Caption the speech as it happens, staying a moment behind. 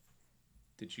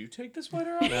Did you take the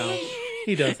sweater off? No,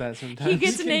 he does that sometimes. He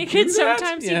gets can naked. do that?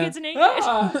 Sometimes Yeah. he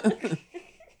gets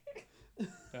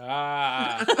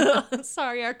naked.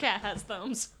 Sorry, our cat has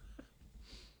thumbs.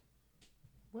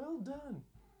 Well done.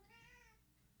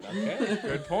 Okay,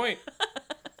 good point.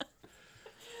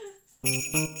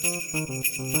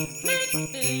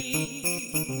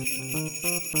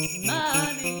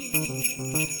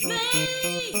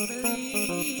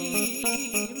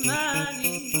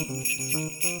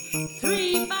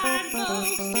 Three fine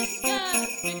folks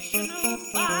discuss fictional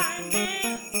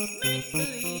finance. Make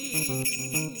believe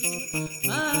money.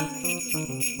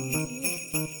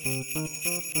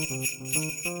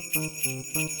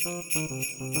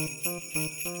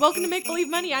 Welcome to Make Believe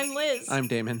Money. I'm Liz. I'm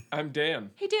Damon. I'm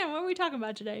Dan. Hey Dan, what are we talking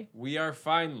about today? We are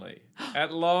finally,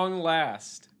 at long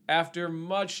last, after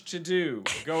much to do,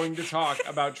 going to talk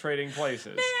about Trading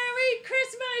Places. Merry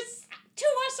Christmas to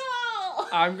us all!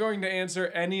 I'm going to answer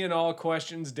any and all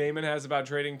questions Damon has about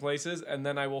Trading Places, and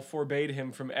then I will forbade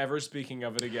him from ever speaking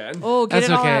of it again. Oh, get That's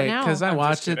it all out okay, now. because I I'm just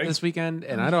watched it kidding. this weekend,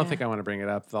 and I don't think I want to bring it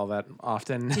up all that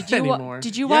often Did you anymore.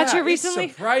 did you watch Yeah, it recently?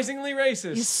 It's surprisingly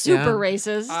racist. He's super Yeah.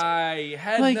 racist. I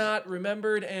had Like- not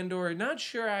remembered and or not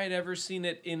sure I had ever seen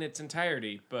it in its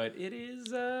entirety, but it is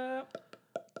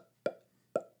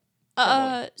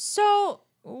So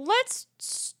let's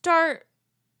start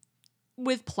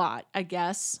with plot, I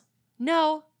guess.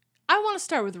 No, I want to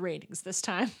start with ratings this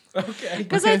time. okay.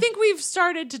 Because I think we've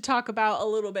started to talk about a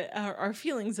little bit our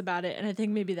feelings about it, and I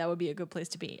think maybe that would be a good place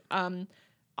to be.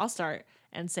 I'll start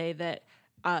and say that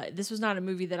this was not a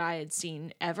movie that I had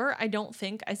seen ever. I don't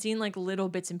think. I've seen like little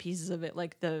bits and pieces of it,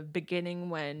 like the beginning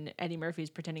when Eddie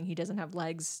Murphy's pretending he doesn't have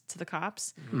legs to the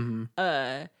cops.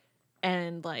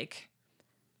 And like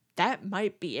that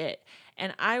might be it.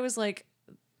 And I was like,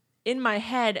 in my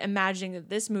head, imagining that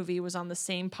this movie was on the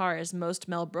same par as most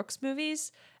Mel Brooks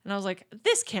movies. And I was like,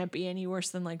 this can't be any worse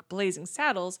than like Blazing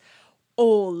Saddles.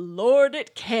 Oh, Lord,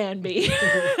 it can be.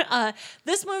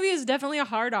 This movie is definitely a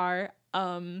hard R.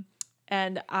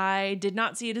 And I did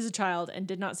not see it as a child and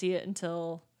did not see it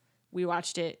until we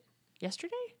watched it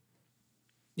yesterday.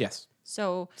 Yes,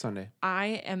 So Sunday.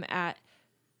 I am at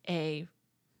a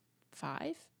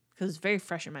 5 because it's very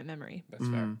fresh in my memory, That's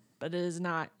fair. but it is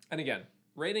not. And again,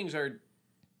 ratings are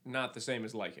not the same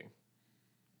as liking.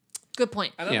 Good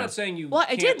point. And I'm Yeah. not saying you Well,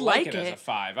 I can't did like like it as it. a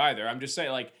 5 either. I'm just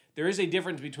saying, like, there is a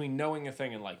difference between knowing a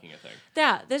thing and liking a thing.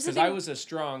 Yeah, there's a Because thing. I was a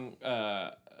strong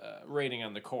rating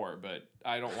on the core, but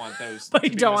I don't want those But to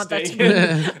you be don't want that to mistaken be-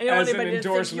 I don't want as an anybody to think you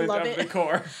endorsement love of it. the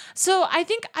core. So I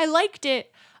think I liked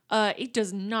it. It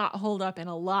does not hold up in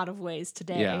a lot of ways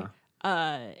today.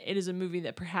 Yeah. It is a movie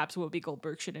that perhaps Whoopi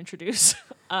Goldberg should introduce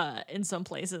in some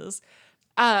places.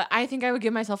 I think I would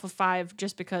give myself a 5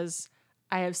 just because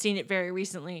I have seen it very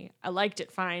recently. I liked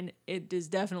it fine. It is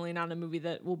definitely not a movie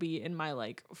that will be in my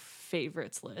like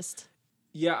favorites list.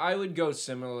 Yeah, I would go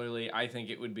similarly. I think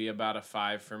it would be about a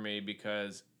 5 for me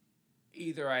because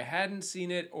either I hadn't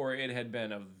seen it or it had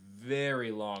been a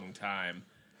very long time.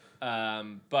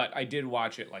 But I did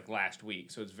watch it like last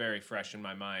week, so it's very fresh in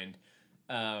my mind.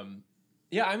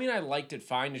 Yeah, I mean, I liked it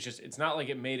fine. It's just, it's not like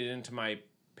it made it into my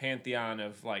pantheon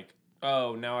of like,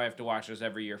 oh, now I have to watch this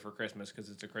every year for Christmas because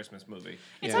it's a Christmas movie.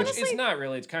 It's Yeah. Which honestly it's not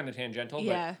really. It's kind of tangential.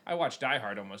 Yeah. But I watch Die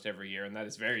Hard almost every year, and that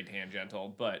is very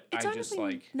tangential. But it's I honestly just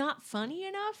like, not funny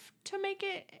enough to make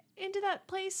it into that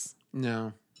place.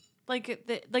 No. Like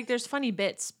there's funny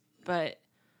bits, but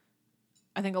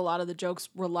I think a lot of the jokes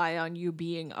rely on you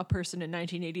being a person in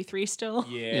 1983 still.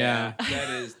 yeah,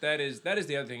 that is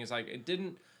the other thing. Is like it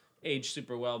didn't age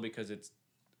super well because it's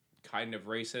kind of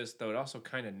racist, though it also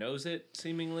kind of knows it.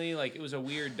 Seemingly, like it was a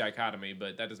weird dichotomy,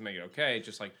 but that doesn't make it okay. It's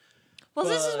just like, Well,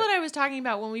 this is But- what I was talking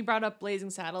about when we brought up Blazing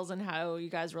Saddles and how you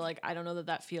guys were like, I don't know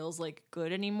that feels like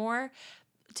good anymore.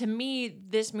 To me,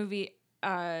 this movie,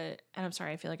 and I'm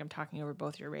sorry, I feel like I'm talking over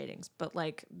both your ratings, but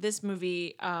like this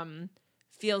movie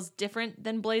feels different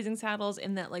than Blazing Saddles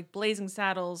in that like Blazing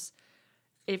Saddles,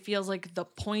 it feels like the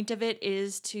point of it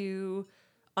is to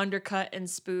undercut and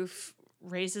spoof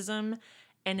racism.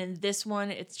 And in this one,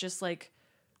 it's just like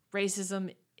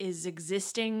racism is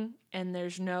existing and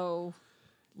there's no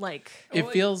like... It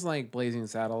feels like Blazing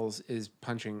Saddles is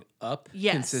punching up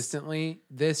Yes. consistently.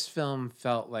 This film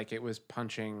felt like it was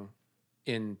punching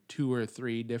in 2 or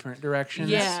 3 different directions.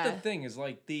 Yeah. that's the thing is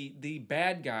like the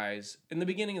bad guys in the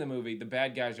beginning of the movie. The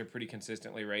bad guys are pretty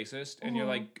consistently racist, and you're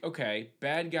like, okay,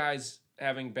 bad guys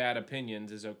having bad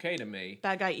opinions is okay to me.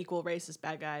 Bad guy equal racist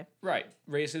bad guy. Right.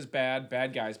 Race is bad,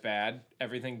 bad guy's bad,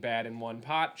 everything bad in one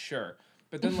pot, sure.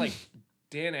 But then, like,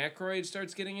 Dan Aykroyd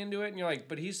starts getting into it, and you're like,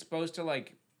 but he's supposed to,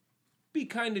 like, be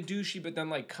kind of douchey, but then,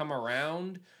 like, come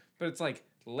around. But it's like,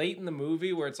 late in the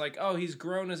movie where it's like, oh, he's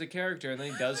grown as a character, and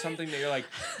then he does something that you're like,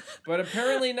 but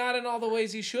apparently not in all the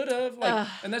ways he should have. Like,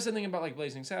 and that's the thing about like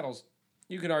Blazing Saddles.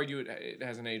 You could argue it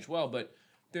hasn't aged well, but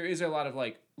there is a lot of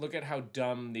like, look at how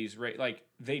dumb these like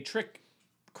they trick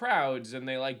crowds and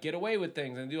they like get away with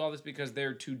things and do all this because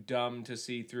they're too dumb to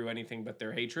see through anything but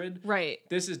their hatred. Right.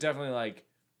 This is definitely like,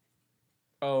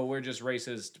 oh, we're just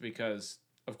racist because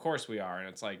of course we are, and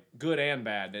it's like good and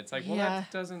bad. It's like, well,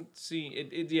 that doesn't seem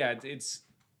it's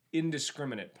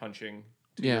indiscriminate punching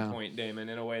to your point, Damon,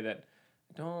 in a way that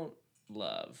I don't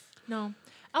love. No.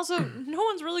 Also, no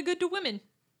one's really good to women.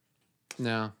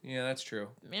 No. Yeah, that's true.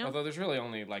 Yeah. Although there's really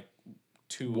only like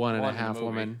one and a in the half movie.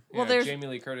 women. Yeah, Well, there's Jamie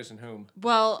Lee Curtis and whom?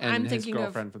 Well, And I'm his thinking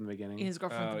girlfriend from the beginning. his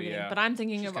girlfriend from the beginning, yeah. but I'm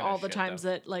thinking She's of kinda all the shit, times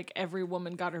though. that like every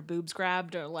woman got her boobs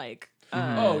grabbed or like.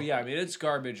 Oh yeah, I mean it's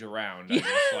garbage around. I just,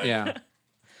 like, Yeah.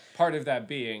 Part of that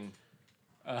being,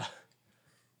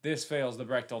 this fails the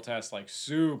Bechdel test like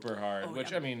super hard.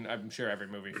 Which I mean, I'm sure every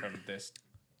movie from this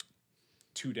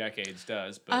 2 decades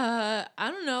does. But I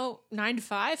don't know. 9 to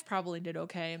 5 probably did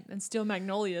okay, and Steel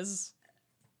Magnolias.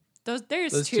 There's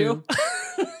Those two.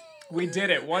 we did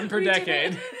it, one per We did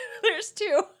decade. it. There's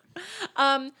two.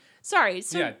 Sorry.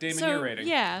 So, Yeah, Damon, your rating.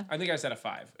 Yeah. I think I said a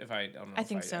 5. If I don't know. I if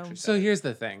think so. actually said So it. here's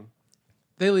the thing.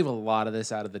 They leave a lot of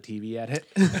this out of the TV edit.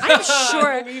 I'm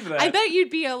sure. believe that. I bet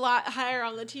you'd be a lot higher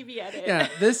on the TV edit. Yeah,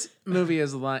 this movie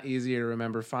is a lot easier to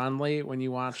remember fondly when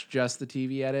you watch just the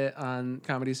TV edit on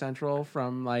Comedy Central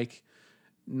from like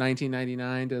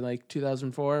 1999 to like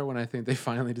 2004, when I think they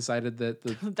finally decided that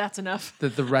That's enough.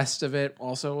 the rest of it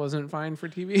also wasn't fine for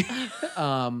TV.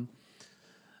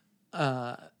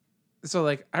 So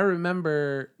like I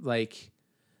remember like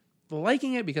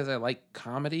liking it because I like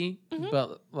comedy,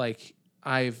 but like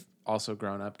I've also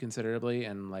grown up considerably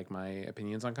and like my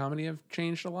opinions on comedy have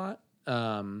changed a lot.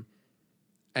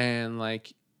 And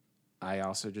like I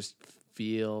also just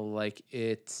feel like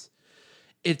it's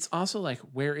also like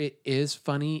where it is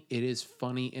funny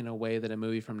in a way that a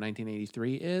movie from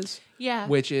 1983 is, Yeah.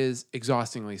 which is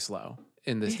exhaustingly slow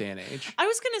in this day and age. I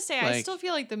was gonna say I Like- still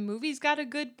feel like the movie's got a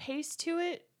good pace to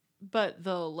it, but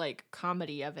the like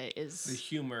comedy of it the is.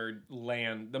 humor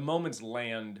the moments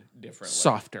land differently.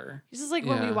 Softer. This is like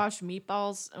when we Yeah. watched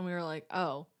Meatballs and we were like,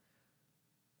 oh,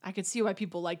 I could see why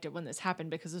people liked it when this happened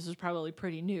because this was probably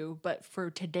pretty new. But for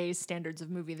today's standards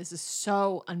of movie, this is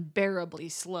so unbearably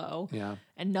slow. Yeah.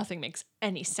 And nothing makes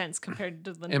any sense compared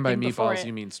to the And by thing before Meatballs, it.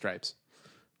 you mean Stripes.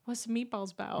 What's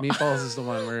Meatballs about? Meatballs is the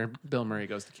one where Bill Murray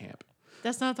goes to camp.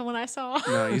 That's not the one I saw.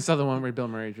 No, you saw the one where Bill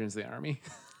Murray joins the army.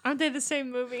 Aren't they the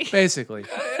same movie? Basically.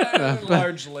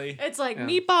 Largely. It's like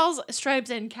Meatballs,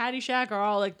 Stripes, and Caddyshack are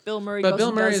all like Bill Murray. But goes Bill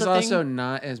and Murray does is the thing. also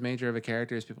not as major of a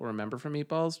character as people remember from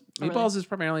Meatballs. really? Meatballs is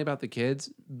primarily about the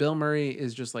kids. Bill Murray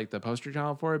is just like the poster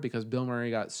child for it because Bill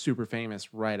Murray got super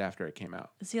famous right after it came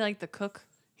out. Is he like the cook?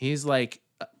 He's like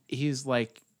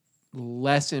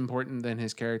less important than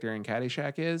his character in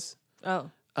Caddyshack is. Oh,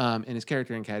 And his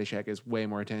character in Caddyshack is way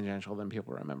more tangential than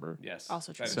people remember. Yes.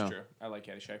 Also true. That is So- true. I like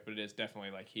Caddyshack, but it is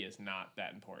definitely like he is not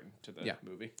that important to the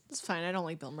movie. it's fine. I don't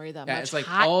like Bill Murray that Yeah, much. it's like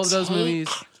Hot all of those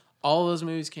take.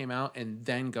 movies came out and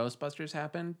then Ghostbusters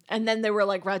happened. And then they were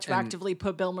like retroactively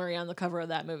put Bill Murray on the cover of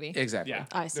that movie. Exactly. Yeah.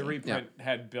 I see. The reprint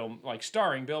had Bill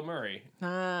starring Bill Murray. When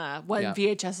Yeah.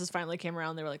 VHSs finally came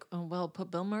around, they were like, oh, well, put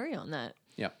Bill Murray on that.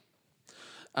 Yep.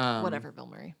 Whatever, Bill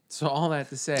Murray. So all that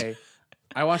to say,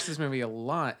 I watched this movie a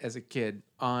lot as a kid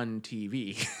on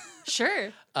TV.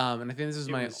 Sure. And I think this is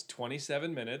It my was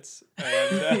 27 minutes.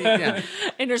 And, yeah.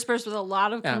 Interspersed with a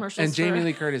lot of Yeah. commercials. And Jamie for-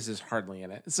 Lee Curtis is hardly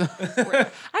in it. So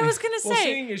I was going to well, say,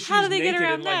 seeing as how she's do they get naked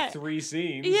around in that? like 3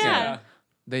 scenes. Yeah.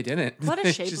 they didn't. What a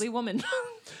They shapely just- woman.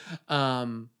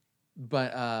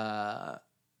 But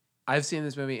I've seen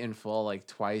this movie in full like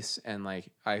twice, and like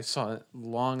I saw it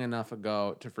long enough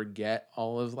ago to forget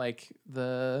all of like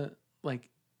the like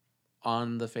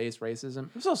on the face racism.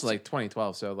 It was also like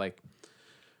 2012, so like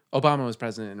Obama was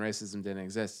president and racism didn't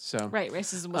exist. So Right,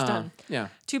 racism was done. Yeah.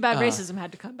 Too bad racism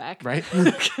had to come back. Right.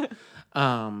 We're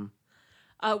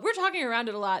talking around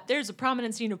it a lot. There's a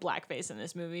prominent scene of blackface in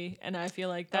this movie, and I feel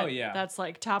like that, Oh, yeah. that's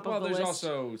like top Well, of the there's list.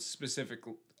 also specific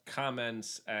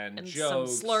comments and And some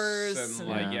jokes. slurs And and-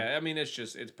 like, Yeah. yeah, I mean,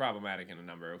 it's problematic in a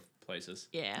number of places.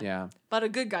 yeah. Yeah. But a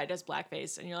good guy does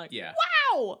blackface, and you're like, Yeah.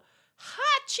 wow,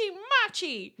 hachi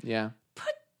machi. Yeah.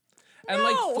 And No.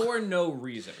 like for no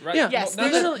reason, right? Yeah. Yes,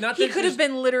 Not literally, that he there's- could have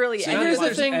been literally. So And not here's that the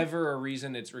there's thing- ever a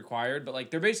reason it's required, but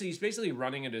like he's basically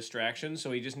running a distraction,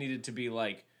 so he just needed to be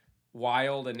like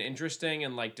wild and interesting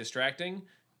and like distracting.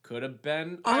 Could have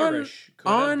been Irish, could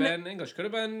have been English, could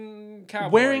have been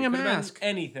cowboy, wearing a could have been mask.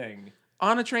 anything.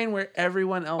 on a train where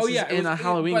everyone else Oh yeah, is in a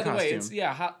Halloween by the costume. way, it's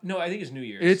no, I think it's New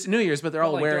Year's. It's New Year's, but they're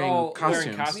all But, like, wearing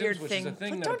costumes. Weird which thing. is a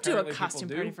thing But that don't do a apparently costume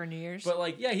people party do. for New Year's.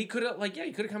 But he could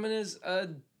have come in as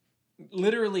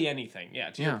literally anything. Yeah,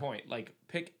 to your point, like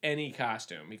pick any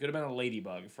costume. He could have been a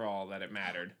ladybug for all that it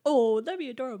mattered. Oh, that'd be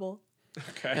adorable.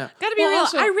 Okay. Yeah. Gotta be Well, real.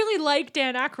 also- I really like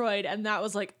Dan Aykroyd, and that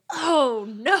was like, oh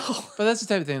no. But that's the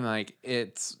type of thing, like,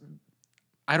 it's...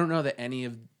 I don't know that any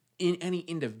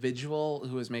individual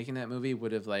who was making that movie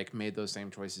would have, like, made those same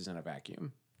choices in a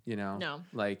vacuum, you know? No.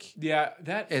 Like... Yeah,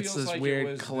 that It's feels this like weird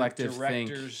it was collective the think.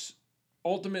 director's.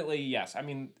 Ultimately, yes. I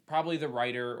mean, probably the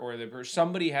writer or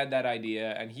somebody had that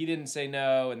idea, and he didn't say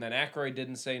no, and then Aykroyd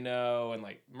didn't say no, and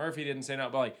like Murphy didn't say no,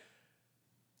 but like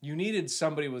you needed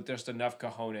somebody with just enough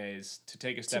cojones to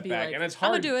take a step be back, like, and it's "I'ma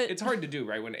hard. do it." It's hard to do,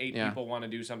 right? When 8 Yeah. people want to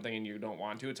do something and you don't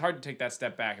want to, it's hard to take that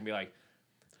step back and be like,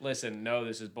 "Listen, no,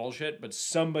 this is bullshit." But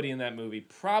somebody in that movie,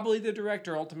 probably the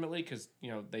director, ultimately, because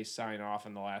they sign off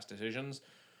on the last decisions,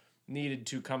 needed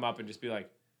to come up and just be like,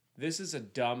 "This is a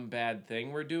dumb, bad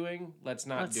thing we're doing. Let's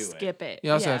not Let's do it." skip it.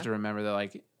 You also Yeah. have to remember that,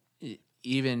 like,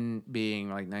 even being,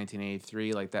 like,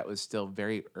 1983, like, that was still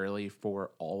very early for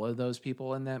all of those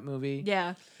people in that movie.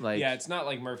 Yeah. Like, Yeah, it's not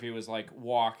like Murphy was like,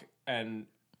 walk and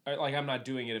like, I'm not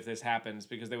doing it if this happens,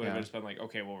 because they would have Yeah. just been like,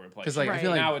 okay, we'll replace 'Cause, it. like, I Right.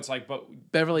 feel like now it's like,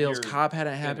 but Beverly Hills you're Cop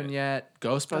hadn't in happened it. yet.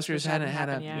 Ghostbusters hadn't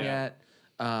hadn't happened happened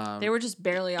yet. They were just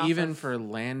barely off. Even of, for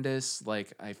Landis,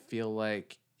 like, I feel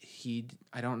like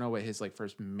I don't know what his, like,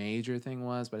 first major thing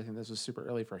was, but I think this was super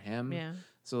early for him. Yeah.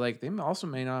 So, like, they also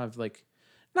may not have, like,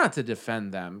 not to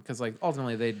defend them, because, like,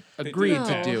 ultimately they agreed No.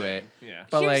 to do it. Yeah.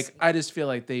 But, Here's- like, I just feel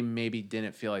like they maybe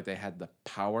didn't feel like they had the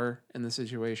power in the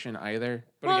situation either.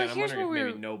 But Well, again, I'm here's wondering if what maybe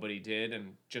we're- nobody did,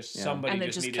 and just Yeah. somebody And it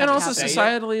just just needed kept And to also, say it.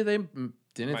 societally, they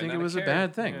didn't Might think not it have was a cared,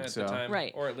 bad thing. at the So, time,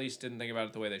 Right. or at least didn't think about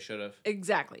it the way they should have.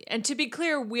 Exactly. And to be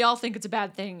clear, we all think it's a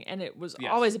bad thing, and it was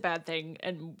Yes. always a bad thing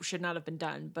and should not have been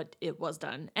done, but it was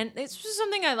done. And it's just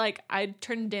something I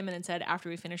turned to Damon and said after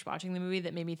we finished watching the movie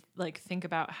that made me like think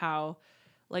about how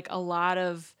like a lot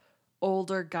of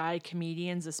older guy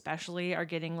comedians especially are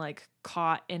getting like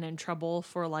caught and in trouble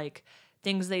for like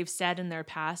things they've said in their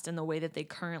past and the way that they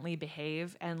currently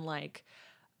behave, and like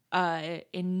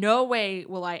in no way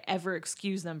will I ever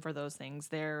excuse them for those things.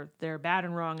 They're bad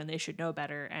and wrong, and they should know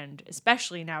better. And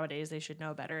especially nowadays, they should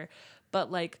know better. But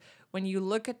like when you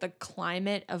look at the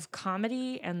climate of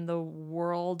comedy and the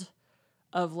world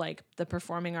of like the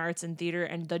performing arts and theater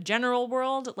and the general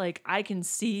world, like I can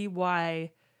see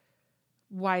why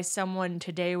someone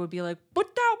today would be like,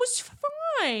 "But that was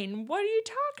fine. What are you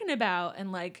talking about?"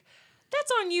 And like,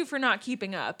 that's on you for not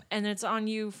keeping up, and it's on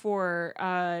you for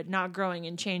not growing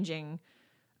and changing.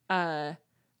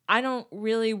 I don't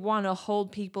really want to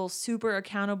hold people super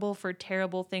accountable for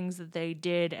terrible things that they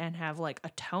did and have like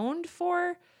atoned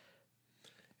for.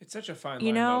 It's such a fine You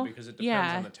line, know? though, because it depends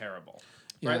Yeah. on the terrible.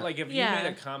 Yeah. Right? Like, if you Yeah. made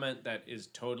a comment that is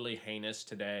totally heinous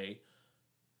today,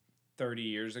 30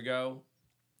 years ago,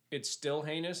 it's still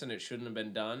heinous and it shouldn't have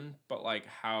been done, but, like,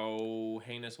 how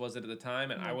heinous was it at the time?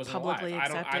 And I wasn't Publicly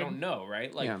alive. I accepted. don't know,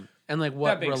 right? Like, yeah. And, like, that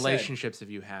what being said- relationships have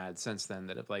you had since then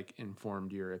that have, like,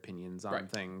 informed your opinions on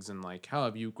Right. things? And, like, how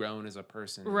have you grown as a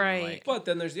person? and, Right. like, but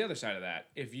then there's the other side of that.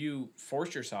 If you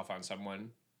force yourself on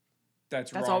someone,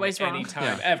 that's wrong always wrong. any time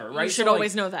Yeah. ever, right? You should So, like,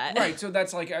 always know that. Right. So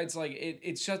that's like,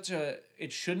 it's such a,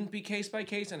 it shouldn't be case by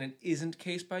case, and it isn't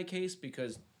case by case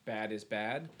because bad is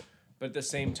bad. But at the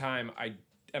same time, I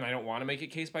don't want to make it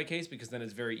case by case, because then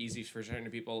it's very easy for certain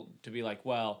people to be like,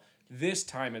 well, this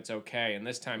time it's okay and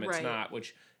this time it's Right. not,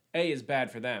 which A, is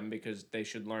bad for them because they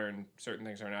should learn certain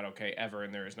things are not okay ever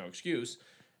and there is no excuse.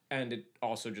 And it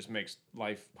also just makes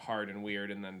life hard and weird,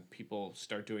 and then people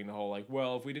start doing the whole like,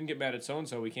 well, if we didn't get mad at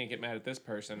so-and-so, we can't get mad at this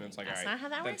person. And it's like, That's all right, not how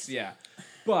that that's, works. yeah.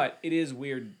 But it is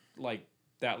weird, like,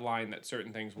 that line that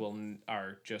certain things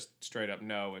are just straight up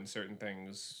no, and certain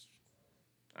things,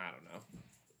 I don't know.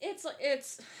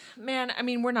 It's man, I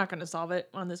mean, we're not going to solve it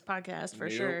on this podcast for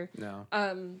Nope. sure. no.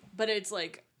 But it's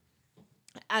like,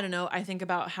 I don't know. I think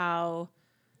about how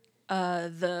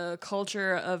the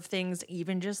culture of things,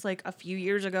 even just like a few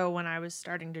years ago when I was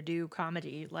starting to do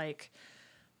comedy, like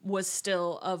was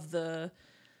still of the,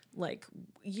 like,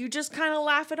 you just kind of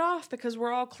laugh it off because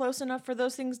we're all close enough for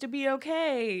those things to be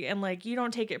okay. And like, you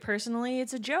don't take it personally.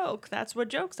 It's a joke. That's what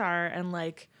jokes are. And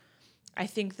like, I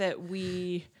think that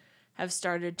we have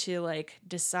started to like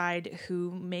decide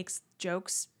who makes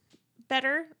jokes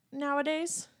better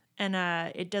nowadays. And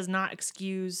it does not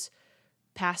excuse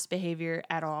past behavior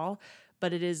at all,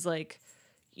 but it is like,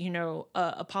 you know,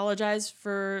 apologize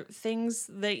for things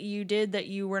that you did that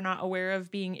you were not aware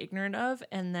of being ignorant of,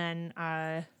 and then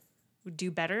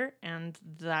do better. And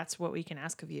that's what we can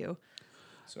ask of you.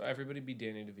 So everybody be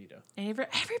Danny DeVito. And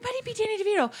everybody be Danny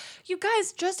DeVito. You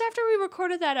guys, just after we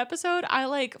recorded that episode, I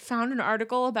like found an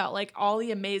article about like all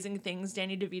the amazing things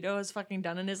Danny DeVito has fucking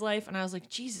done in his life, and I was like,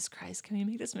 Jesus Christ, can we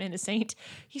make this man a saint?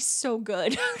 He's so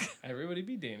good. Everybody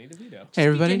be Danny DeVito. Hey,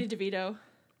 everybody. Danny DeVito.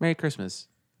 Merry Christmas.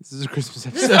 This is a Christmas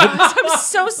episode. I'm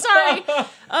so sorry.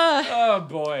 Oh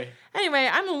boy. Anyway,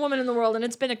 I'm a woman in the world, and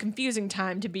it's been a confusing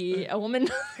time to be a woman.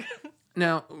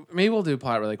 Now, maybe we'll do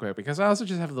plot really quick because I also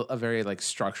just have a very like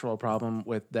structural problem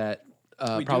with that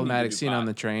need problematic to do scene plot. on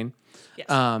the train. Yes.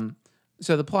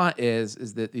 So the plot is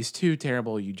that these two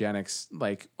terrible eugenics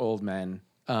like old men,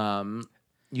 eugenicists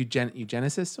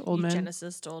old men.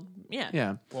 Eugenicist old, yeah.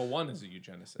 Yeah. Well, one is a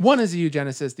eugenicist. One is a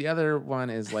eugenicist. The other one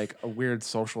is like a weird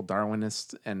social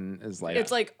Darwinist and is like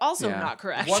It's like also Yeah. not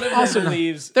correct. One of them Also not-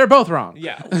 believes. they're both wrong.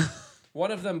 Yeah.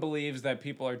 One of them believes that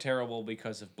people are terrible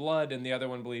because of blood, and the other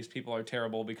one believes people are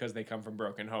terrible because they come from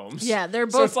broken homes. Yeah, they're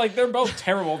So both. it's like they're both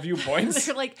terrible viewpoints.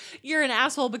 They're like, you're an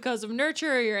asshole because of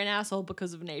nurture, or you're an asshole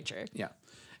because of nature. Yeah.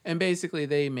 And basically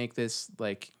they make this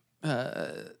like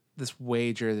this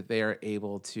wager that they are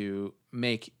able to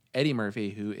make Eddie Murphy,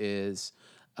 who is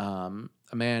a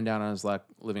man down on his luck,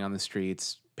 living on the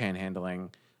streets,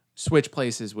 panhandling, switch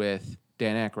places with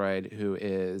Dan Aykroyd, who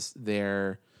is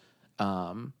their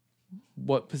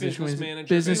what position Business was it? manager,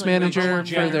 Business basically, manager like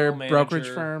for their general brokerage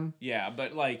manager. firm. Yeah,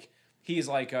 but like he's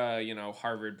like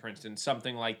Harvard, Princeton,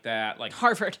 something like that. Like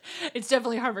Harvard. It's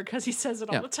definitely Harvard because he says it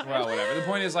all Yeah. the time. well, whatever. The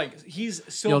point is like he's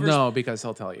You'll Silver's know because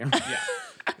he'll tell you.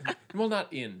 Yeah. Well,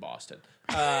 not in Boston.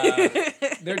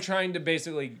 They're trying to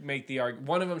basically make the argument.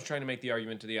 One of them's trying to make the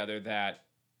argument to the other that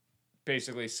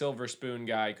basically Silver Spoon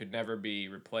Guy could never be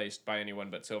replaced by anyone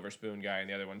but Silver Spoon Guy, and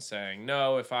the other one's saying,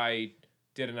 no, if I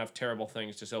did enough terrible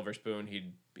things to Silver Spoon,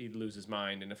 he'd lose his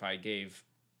mind, and if I gave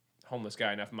homeless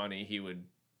guy enough money, he would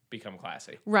become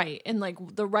classy. Right. In like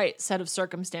the right set of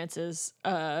circumstances,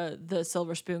 the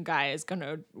Silver Spoon guy is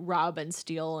gonna rob and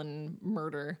steal and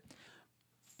murder.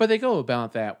 But they go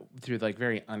about that through like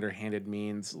very underhanded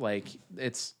means. Like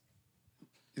it's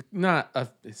not a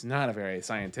very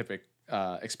scientific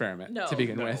experiment No. to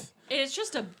begin No. with. It's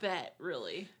just a bet,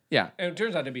 really. Yeah. And it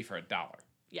turns out to be for $1.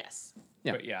 Yes.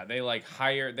 Yeah. But yeah,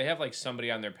 they have like somebody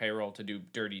on their payroll to do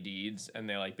dirty deeds, and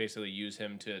they like basically use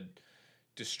him to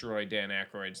destroy Dan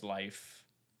Aykroyd's life.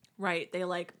 Right.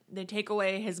 They take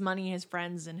away his money, his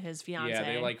friends, and his fiance. Yeah,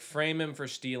 they like frame him for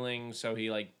stealing, so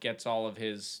he like gets all of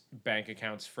his bank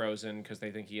accounts frozen because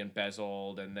they think he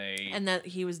embezzled, and that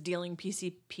he was dealing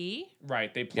PCP.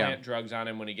 right, they plant drugs on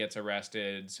him when he gets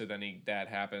arrested, so then that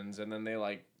happens, and then they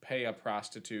like pay a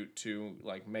prostitute to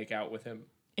like make out with him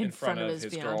in front of his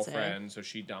fiance. girlfriend, so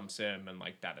she dumps him and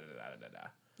like da da da da da da,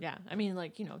 Yeah. I mean,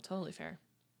 like, totally fair.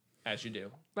 as you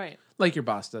do. Right. Like your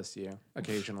boss does to you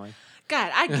occasionally. God,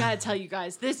 I gotta tell you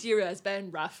guys, this year has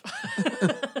been rough.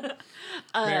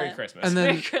 Merry Christmas. and then-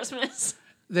 Merry Christmas.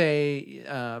 They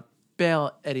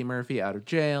bail Eddie Murphy out of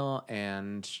jail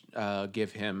and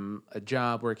give him a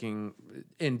job working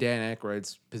in Dan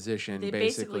Aykroyd's position. They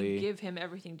basically give him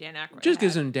everything Dan Aykroyd just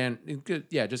gives had. him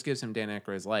just gives him Dan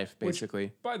Aykroyd's life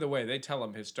basically. By the way, they tell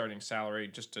him his starting salary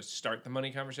just to start the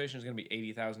money conversation is going to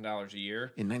be $80,000 a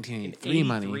year. In 1983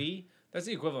 money. 83? That's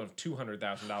the equivalent of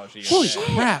 $200,000 a year. Holy today.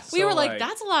 crap! We So, were like, like-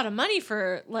 that's a lot of money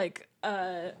for like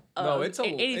No, it's a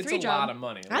 83 it's a job. lot of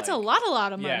money. That's like, a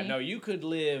lot of money. Yeah, no, you could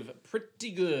live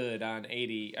pretty good on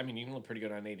 80. I mean, you can live pretty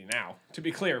good on 80 now, to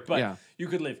be clear, but Yeah. you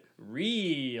could live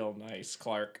real nice,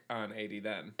 Clark, on 80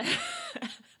 then.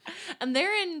 And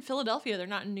they're in Philadelphia. They're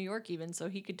not in New York even, so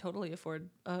he could totally afford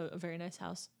a very nice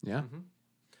house. Yeah.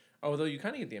 Although you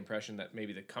kind of get the impression that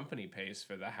maybe the company pays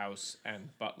for the house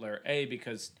and butler,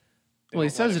 because they Well, he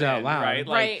won't let says him it out in, loud. right?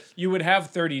 Like, Right. you would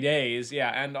have 30 days, yeah,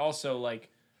 and also like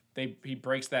he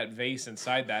breaks that vase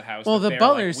inside that house. Well, that the they're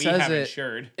butler like, we says have it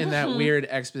insured. in that weird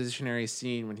expositionary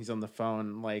scene when he's on the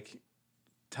phone, like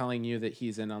telling you that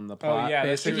he's in on the plot. Oh yeah,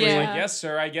 that's true. basically. It's Yeah. like, yes,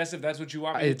 sir. I guess if that's what you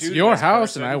want me to It's do. to your this house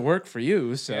person, and I work for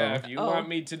you, so Yeah, if you Oh, want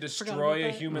me to forgot destroy about a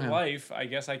that. human Yeah. life, I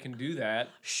guess I can do that.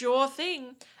 Sure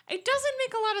thing. It doesn't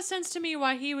make a lot of sense to me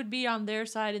why he would be on their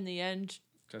side in the end.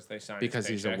 Because they signed because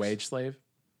his he's a paychecks. wage slave.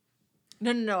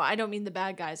 No. I don't mean the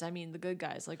bad guys. I mean the good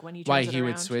guys. Like when he turns Why it he would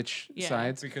around. switch Yeah.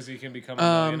 sides. Because he can become a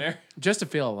millionaire. Just to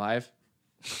feel alive,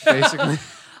 basically.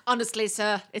 Honestly,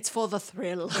 sir, it's for the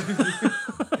thrill.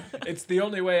 It's the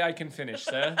only way I can finish,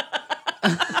 sir.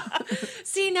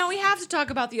 See, now we have to talk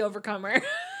about the Overcomer.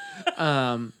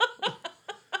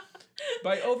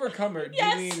 By overcomer, do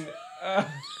Yes. you mean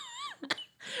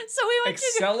So we went to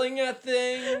excelling at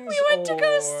things?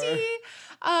 go or- see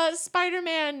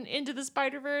Spider-Man Into the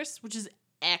Spider-Verse, which is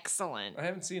excellent. I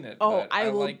haven't seen it. Oh, but I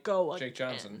will like go Jake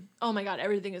again. Johnson. Oh my god,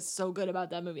 everything is so good about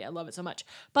that movie. I love it so much.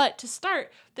 But to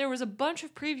start, there was a bunch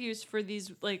of previews for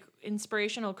these like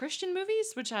inspirational Christian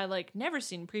movies, which I like never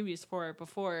seen previews for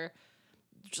before.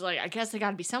 Which, like, I guess they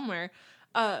got to be somewhere.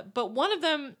 But one of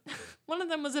them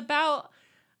was about,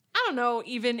 I don't know,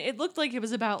 even it looked like it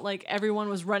was about like everyone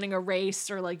was running a race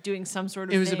or like doing some sort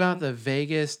of. It was thing. about the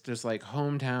Vegas, just like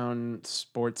hometown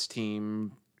sports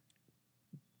team,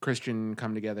 Christian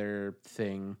come together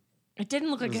thing. It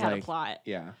didn't look like was it had like- a plot.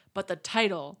 Yeah. But the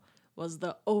title was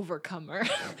The Overcomer.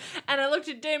 And I looked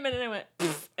at Damon and I went,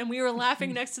 "Pfft," and we were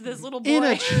laughing next to this little boy. In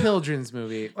a children's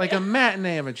movie, like a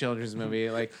matinee of a children's movie.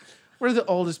 Like, we're the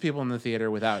oldest people in the theater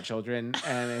without children,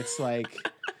 and it's like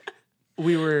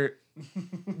we were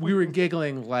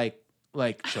giggling like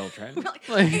children.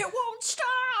 Like, it won't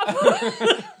stop.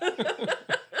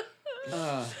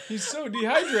 He's so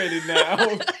dehydrated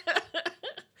now.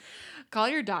 Call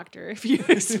your doctor if you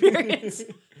experience.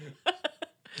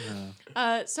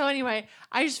 So anyway,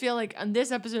 I just feel like on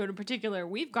this episode in particular,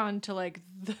 we've gone to like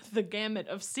the gamut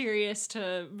of serious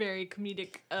to very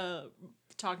comedic,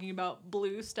 talking about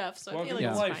blue stuff. So I feel like Welcome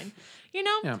it's to life. fine. You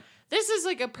know, Yeah. this is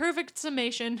like a perfect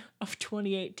summation of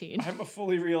 2018. I'm a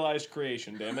fully realized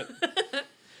creation, damn it.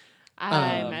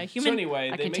 I'm a human. so anyway,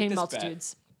 I they make contain this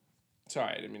multitudes.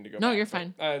 Sorry, I didn't mean to go No, back, you're but,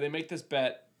 fine. They make this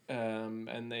bet,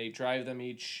 and they drive them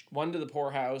each, one to the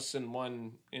poorhouse and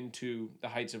one into the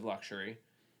heights of luxury.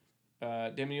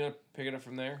 Damon, you want to pick it up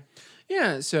from there?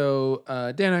 Yeah, so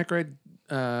Dan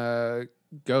Aykroyd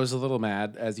goes a little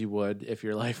mad, as you would if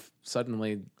your life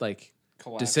suddenly like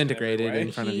Collapsed disintegrated every way.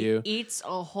 in front of He you. eats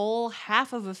a whole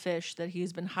half of a fish that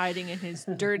he's been hiding in his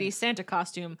dirty Santa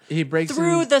costume He breaks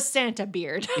through in, the Santa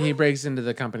beard. he breaks into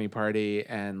the company party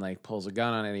and like pulls a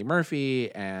gun on Eddie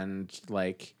Murphy and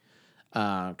like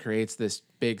creates this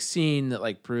big scene that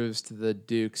like proves to the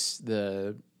Dukes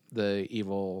the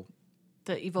evil.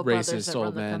 The evil Racist brothers that run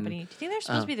old the men. company. Do you think they're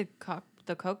supposed to be the Coke?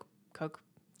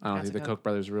 I don't That's think a the Coke. Koch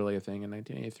brothers were really a thing in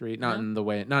 1983. Not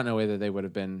No? in a way that they would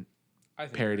have been. I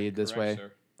think Parodied you're this correct, way.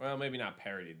 sir. Well, maybe not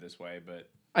parodied this way, but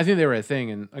I think they were a thing,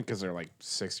 and because they're like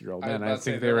 60-year-old men, was I about to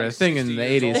say think they they're were a like thing in 60 the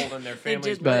years 80s. old and their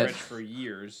families did been live. rich for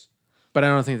years. But I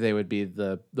don't think they would be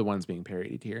the ones being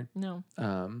parodied here. No.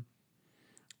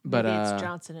 But Maybe it's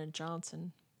Johnson and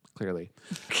Johnson. clearly.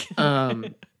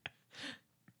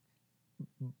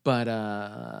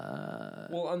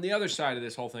 Well, on the other side of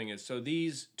this whole thing is, so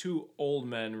these two old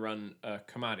men run a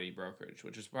commodity brokerage,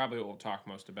 which is probably what we'll talk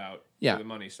most about Yeah. for the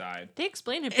money side. They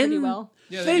explain it pretty And well.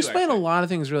 Yeah, they do, explain actually. a lot of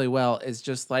things really well. It's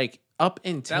just like up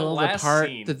until the last part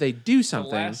scene, that they do The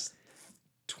something. last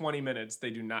 20 minutes, they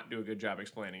do not do a good job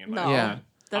explaining. In my No. opinion. Yeah.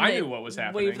 Then I they knew what was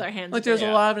happening. Wave their hands. Like there's away.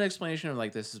 a lot of an explanation of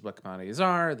like this is what commodities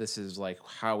are. This is like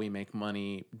how we make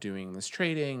money doing this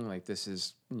trading. Like this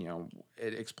is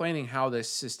explaining how this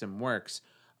system works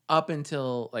up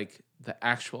until like the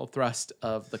actual thrust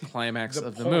of the climax The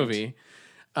of the point. movie,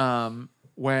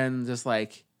 when just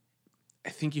like I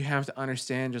think you have to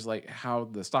understand just like how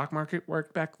the stock market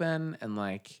worked back then, and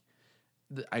like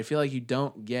I feel like you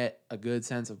don't get a good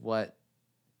sense of what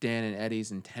Dan and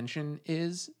Eddie's intention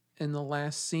is in the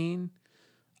last scene,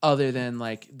 other than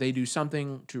like they do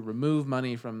something to remove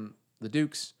money from the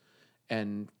Dukes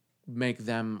and make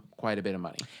them quite a bit of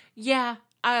money. Yeah.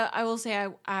 I will say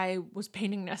I was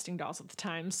painting nesting dolls at the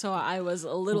time, so I was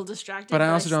a little distracted. But I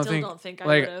also still don't think I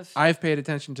like would have. I've paid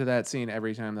attention to that scene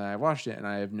every time that I've watched it, and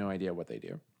I have no idea what they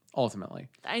do ultimately.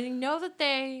 I know that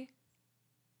they.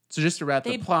 So just to wrap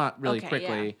the They- plot really okay,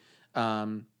 quickly,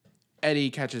 Eddie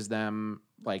catches them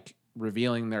like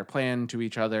revealing their plan to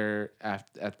each other at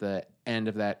the end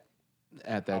of that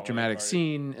Holiday dramatic party.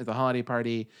 scene at the holiday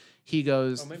party. He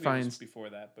goes Oh, maybe it was finds before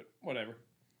that, but whatever.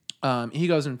 he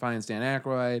goes and finds Dan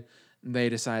Aykroyd. They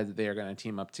decide that they are going to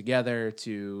team up together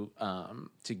to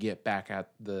get back at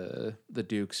the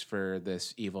Dukes for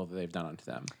this evil that they've done unto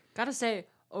them. Gotta say,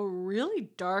 a really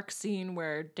dark scene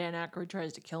where Dan Aykroyd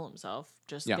tries to kill himself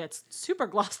just Yeah. gets super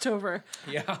glossed over.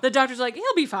 Yeah. The doctor's like,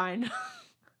 he'll be fine.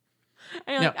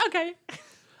 And you're like, okay.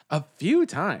 A few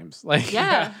times, like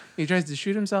Yeah. he tries to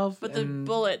shoot himself, But and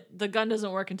the gun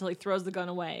doesn't work until he throws the gun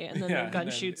away, and then Yeah, the gun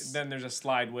and then, shoots. Then there's a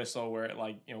slide whistle where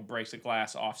it breaks a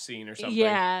glass off scene or something.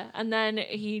 Yeah, and then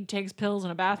he takes pills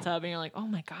in a bathtub, and you're like, oh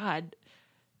my god,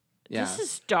 yeah, this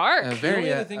is dark. a very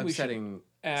only other thing we should upsetting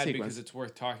Add sequence. because it's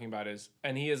worth talking about is,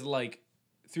 and he is like,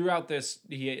 throughout this,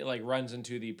 he like runs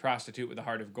into the prostitute with the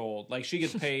heart of gold. Like she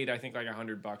gets paid, I think like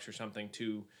 $100 or something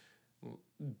to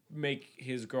make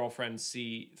his girlfriend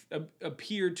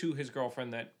appear to his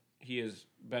girlfriend that he has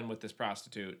been with this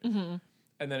prostitute. Mm-hmm.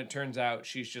 And then it turns out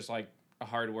she's just like a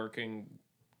hardworking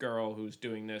girl who's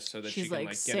doing this so that she She's, can like,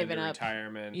 like get saving into up.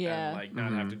 retirement Yeah. and like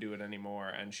not have to do it anymore.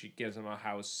 And she gives him a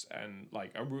house and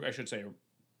like I should say,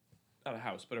 not a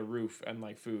house, but a roof and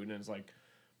like food. And it's like,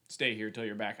 stay here till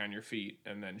you're back on your feet.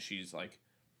 And then she's like,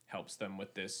 helps them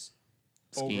with this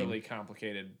Scheme. overly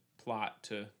complicated plot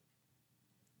to,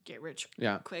 Get rich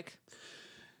Yeah. quick.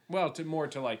 well,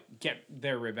 to like get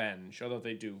their revenge, although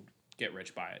they do get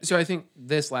rich by it. So I think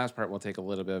this last part will take a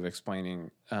little bit of explaining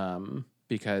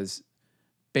because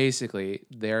basically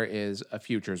there is a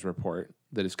futures report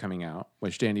that is coming out.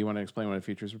 Which, Dan, do you want to explain what a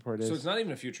futures report is? So it's not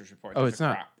even a futures report. Oh, There's it's a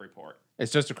not. crop report.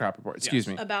 It's just a crop report. Excuse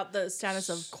Yes. me. About the status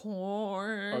of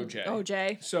corn.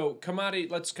 OJ. So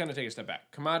let's kind of take a step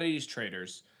back. Commodities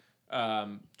traders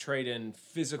trade in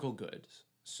physical goods.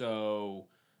 So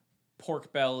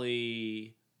pork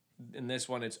belly, in this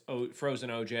one it's frozen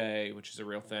OJ, which is a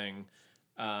real thing.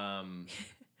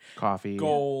 Coffee.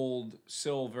 Gold,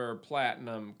 silver,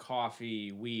 platinum,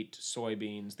 coffee, wheat,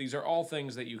 soybeans. These are all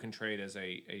things that you can trade as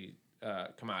a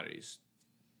commodities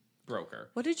broker.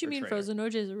 What did you or mean trader. frozen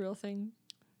OJ is a real thing?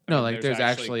 No, like there's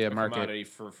actually a market. commodity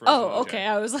for frozen Oh, OJ. okay.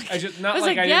 I was like, I just not I was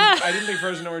like, like, I yeah. didn't I didn't think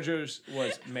frozen orange juice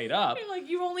was made up. like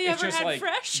you only It's ever just had like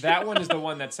fresh. that one is the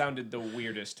one that sounded the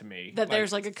weirdest to me. That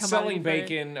there's, like, a commodity selling for it.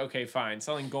 bacon, okay, fine.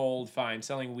 Selling gold, fine.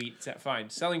 Selling wheat, fine.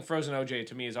 Selling frozen OJ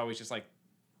to me is always just like,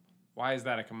 why is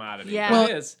that a commodity? Yeah. But Well,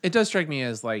 it is. it does strike me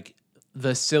as like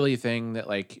the silly thing that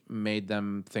like made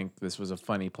them think this was a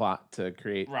funny plot to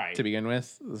create Right. to begin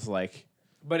with. It's like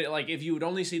But like, if you had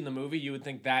only seen the movie, you would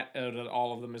think that out of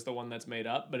all of them is the one that's made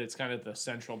up. But it's kind of the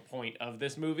central point of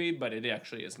this movie, but it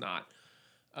actually is not.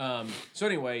 So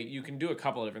anyway, you can do a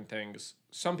couple of different things.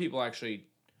 Some people actually.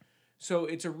 So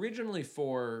it's originally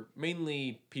for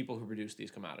mainly people who produce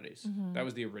these commodities. That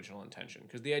was the original intention.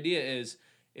 Because the idea is,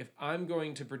 if I'm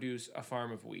going to produce a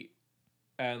farm of wheat,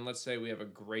 and let's say we have a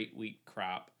great wheat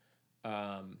crop,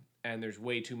 and there's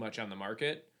way too much on the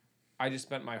market, I just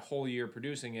spent my whole year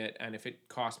producing it, and if it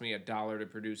cost me $1 to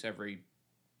produce every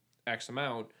X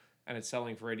amount, and it's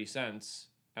selling for 80 cents,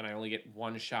 and I only get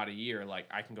one shot a year, like,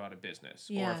 I can go out of business.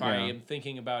 Or Yeah. if I Yeah. am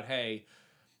thinking about, hey,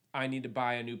 I need to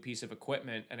buy a new piece of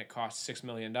equipment, and it costs $6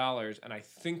 million, and I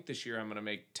think this year I'm going to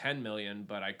make $10 million,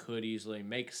 but I could easily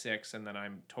make 6, and then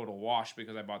I'm total wash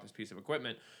because I bought this piece of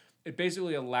equipment. It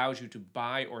basically allows you to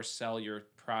buy or sell your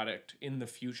product in the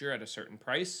future at a certain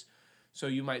price. So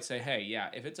you might say, hey, yeah,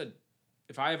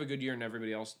 if I have a good year and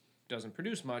everybody else doesn't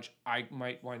produce much, I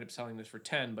might wind up selling this for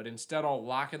 10, but instead I'll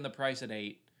lock in the price at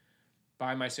 8,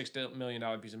 buy my $6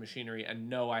 million piece of machinery, and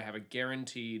know I have a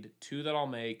guaranteed 2 that I'll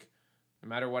make no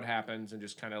matter what happens, and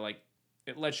just kind of like,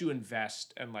 it lets you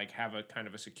invest and like have a kind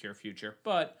of a secure future.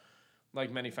 But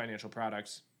like many financial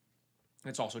products,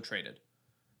 it's also traded.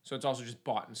 So it's also just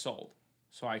bought and sold.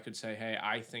 So I could say, hey,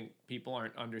 I think people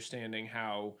aren't understanding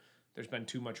how there's been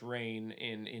too much rain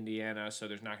in Indiana, so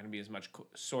there's not going to be as much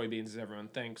soybeans as everyone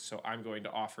thinks. So I'm going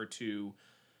to offer to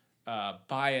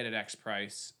buy it at X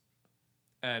price,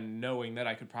 and knowing that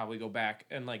I could probably go back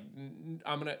and like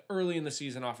I'm going to early in the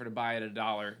season offer to buy it at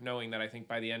 $1, knowing that I think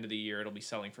by the end of the year it'll be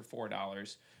selling for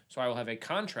 $4. So I will have a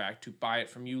contract to buy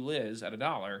it from you, Liz, at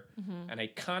 $1, and a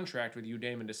contract with you,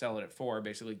 Damon, to sell it at $4,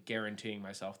 basically guaranteeing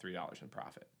myself $3 in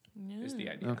profit. Is the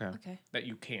idea. okay. Okay. That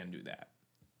you can do that.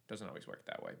 Doesn't always work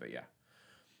that way, but yeah.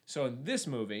 So in this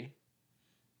movie,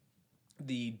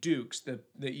 the Dukes, the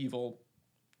evil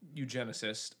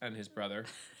eugenicist and his brother,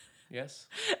 yes?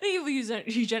 The evil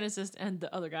eugenicist and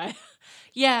the other guy.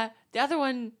 Yeah, the other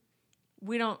one,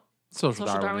 we don't. Social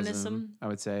Social Darwinism, Darwinism? I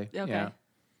would say. Okay. Yeah.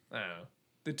 I don't know.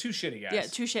 The two shitty guys. Yeah,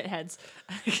 two shitheads.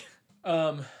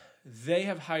 They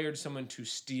have hired someone to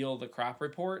steal the crop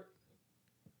report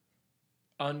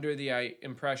under the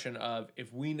impression of,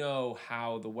 if we know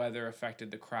how the weather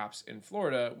affected the crops in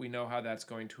Florida, we know how that's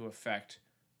going to affect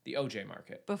the OJ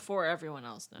market. Before everyone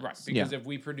else knows. Right, because if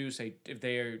we produce if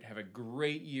they have a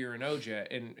great year in OJ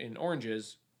in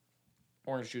oranges,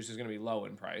 orange juice is going to be low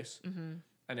in price. Mm-hmm.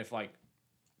 And if like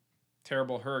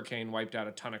terrible hurricane wiped out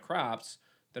a ton of crops,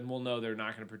 then we'll know they're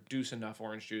not going to produce enough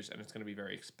orange juice, and it's going to be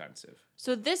very expensive.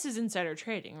 So this is insider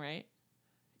trading, right?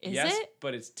 Is yes, it?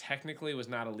 but it's technically was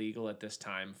not illegal at this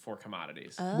time for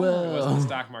commodities. Oh. It Whoa. wasn't the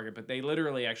stock market, but they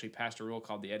literally actually passed a rule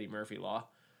called the Eddie Murphy Law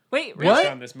Wait, What?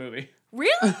 based on this movie.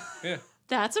 really? Yeah.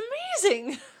 That's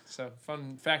amazing. So,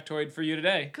 fun factoid for you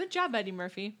today. Good job, Eddie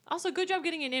Murphy. Also, good job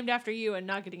getting it named after you and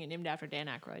not getting it named after Dan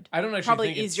Aykroyd. I don't actually Probably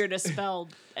think it's- easier to spell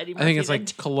Eddie Murphy. I think it's than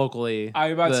like colloquially. I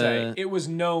was about to the- say it was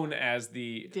known as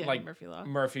the Eddie like Murphy Law.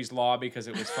 Murphy's Law because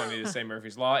it was funny to say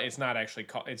Murphy's Law. It's not actually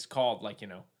called. It's called like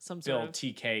Some Bill sort of.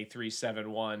 TK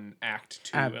 371 Act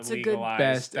to At a good legalize.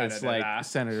 Best, da, da, it's da, like da.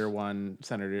 Senator 1,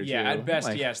 Senator 2. Yeah, at best,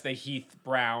 like, yes, they Heath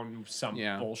Brown some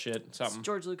Yeah. bullshit It's something.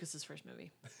 George Lucas's first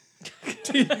movie.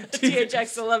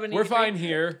 THX 11. We're fine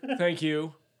here, thank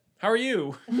you. How are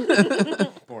you?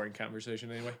 Boring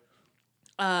conversation anyway.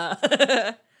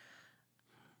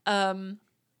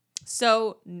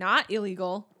 So not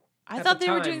illegal. I At thought the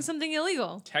they were time. doing something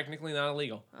illegal. Technically not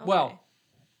illegal. Okay. Well,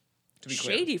 to be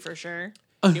clear, Shady for sure.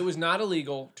 it was not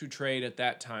illegal to trade at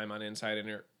that time on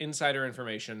insider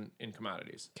information in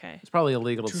commodities. Okay. It's probably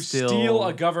illegal To to steal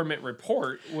a government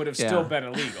report would have still Yeah. been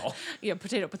illegal. Yeah,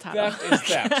 potato. Theft is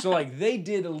theft. So like they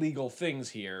did illegal things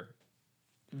here,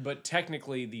 but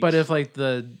technically But if like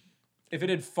if it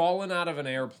had fallen out of an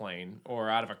airplane or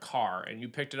out of a car and you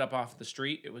picked it up off the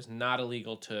street, it was not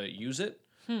illegal to use it.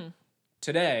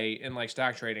 Today, in like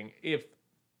stock trading, if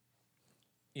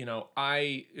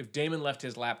Damon left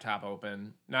his laptop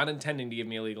open, not intending to give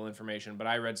me illegal information, but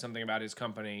I read something about his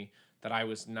company that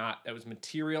was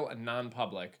material and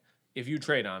non-public. If you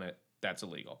trade on it, that's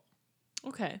illegal.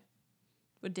 Okay.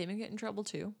 Would Damon get in trouble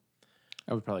too?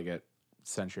 I would probably get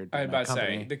censured. I was by about to say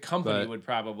company, the company but- would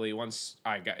probably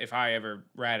if I ever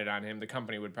ratted on him, the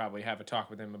company would probably have a talk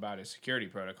with him about his security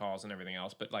protocols and everything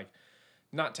else. But like,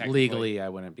 not technically. legally, I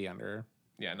wouldn't be under.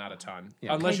 Yeah, not a ton.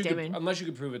 Yeah. Unless Okay, you could, Damon. unless you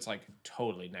could prove it's like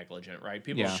totally negligent, right?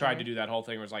 People Yeah. tried to do that whole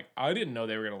thing where it's like, I didn't know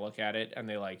they were gonna look at it, and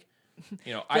they like,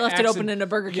 They left it open in a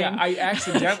Burger King. Yeah, I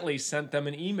accidentally sent them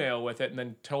an email with it and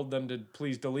then told them to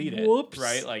please delete it. Whoops.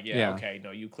 Right? Like, Yeah. okay, no,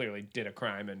 you clearly did a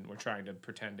crime, and we're trying to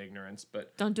pretend ignorance,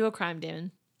 but Don't do a crime,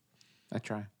 Damon. I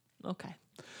try. Okay.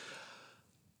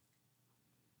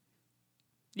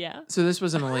 Yeah. So this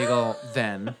wasn't illegal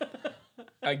then,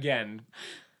 again,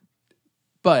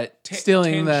 but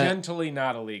stealing the tangentially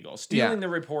not illegal. Stealing Yeah. the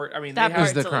report. I mean, That they was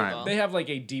have the part's crime. illegal. they have like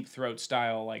a deep throat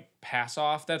style like pass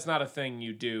off. That's not a thing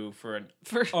you do for an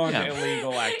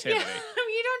illegal activity. Yeah,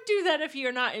 you don't do that if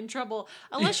you're not in trouble,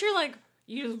 unless you're like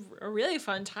you have a really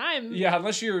fun time. Yeah,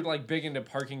 unless you're like big into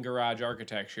parking garage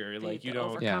architecture, like you The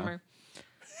don't. Yeah. Overcomer.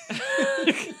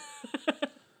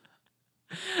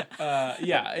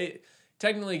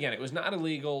 Technically, again, it was not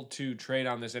illegal to trade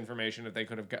on this information if they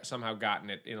could have somehow gotten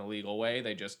it in a legal way.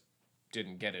 They just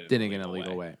didn't get it. didn't in a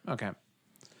legal way. Okay.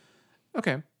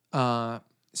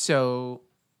 So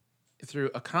through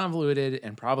a convoluted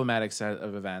and problematic set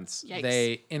of events, Yikes.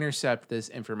 they intercept this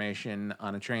information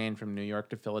on a train from New York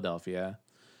to Philadelphia.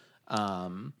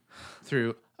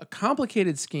 Through a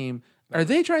complicated scheme, are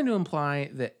they trying to imply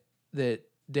that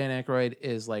Dan Aykroyd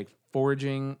is like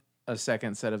forging a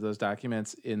second set of those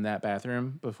documents in that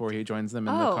bathroom before he joins them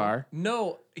in the Oh. car?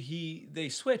 No, they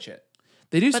switch it.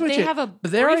 They do But switch they it, have a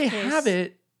but they already briefcase. have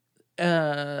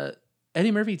it.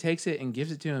 Eddie Murphy takes it and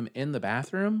gives it to him in the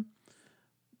bathroom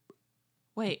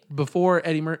Wait, before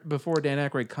before Dan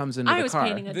Aykroyd comes into I the was car.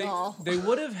 painting a doll. They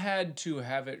would have had to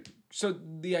have it. So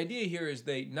the idea here is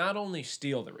they not only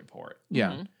steal the report,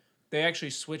 Yeah, they actually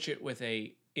switch it with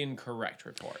a incorrect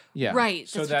report. yeah, Right.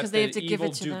 So That's that because they have to give evil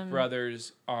it to Duke them.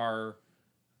 brothers are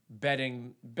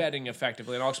betting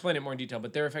effectively, and I'll explain it more in detail.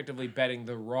 But they're effectively betting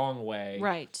the wrong way,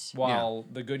 Right. While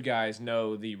the good guys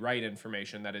know the right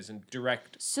information that is in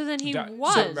direct So then he di-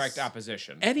 was. direct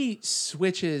opposition. Eddie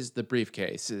switches the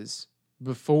briefcases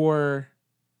before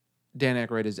Dan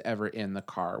Aykroyd is ever in the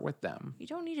car with them. You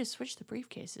don't need to switch the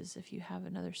briefcases if you have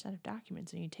another set of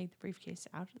documents and you take the briefcase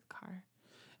out of the car.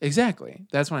 Exactly.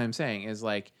 That's what I'm saying. Is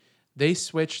like they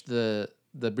switch the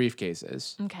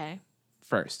briefcases Okay.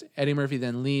 first. Eddie Murphy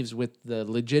then leaves with the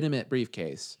legitimate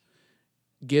briefcase,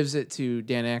 gives it to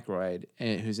Dan Aykroyd,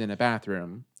 who's in a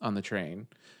bathroom on the train,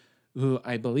 who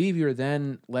I believe you're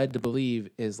then led to believe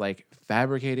is like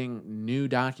fabricating new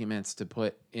documents to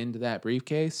put into that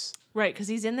briefcase Right, because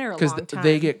he's in there a because long time.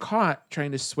 they get caught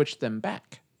trying to switch them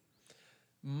back.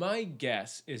 My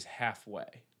guess is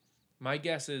halfway. My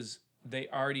guess is they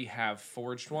already have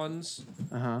forged ones,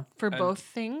 for both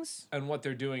things. and what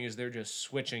they're doing is they're just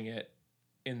switching it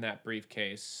in that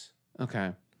briefcase.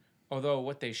 Okay. Although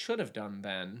what they should have done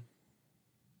then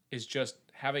is just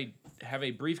have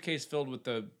a briefcase filled with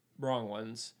the wrong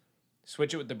ones,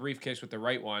 switch it with the briefcase with the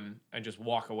right one, and just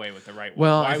walk away with the right one.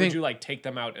 Well, Why I would think- you like take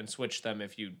them out and switch them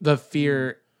if you? The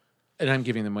fear and I'm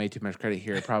giving them way too much credit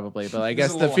here, probably, but I This guess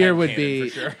is a the little fear would headcanon be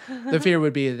for sure. the fear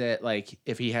would be that like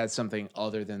if he had something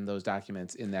other than those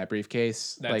documents in that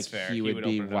briefcase, That's like fair. he would be open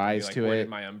it up and wise like, to where it. did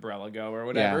my umbrella go or Yeah.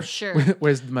 whatever. Sure.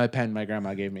 Where's my pen my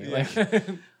grandma gave me? Like,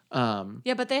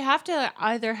 Yeah, but they have to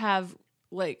either have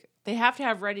they have to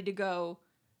have ready to go.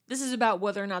 This is about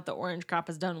whether or not the orange crop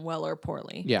has done well or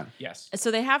poorly. yeah, Yes.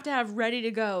 So they have to have ready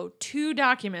to go 2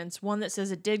 documents, one that says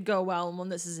it did go well and one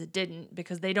that says it didn't,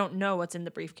 because they don't know what's in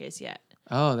the briefcase yet.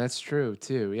 oh, that's true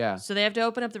too. Yeah, So they have to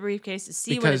open up the briefcase to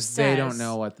see what it because says. they don't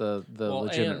know what the Well,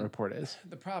 legitimate and- report is.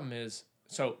 The problem is,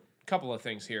 so a couple of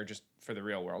things here just for the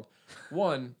real world.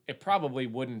 One, it probably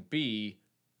wouldn't be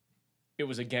it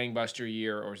was a gangbuster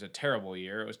year or it was a terrible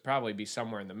year. It would probably be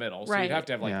somewhere in the middle. So Right. you'd have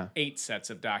to have like Yeah. 8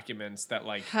 sets of documents that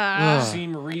like Ha.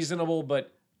 seem reasonable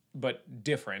but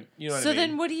different. You know what So I mean?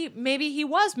 then, what do you? Maybe he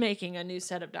was making a new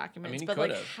set of documents, he but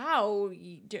like, could've. how?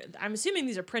 I'm assuming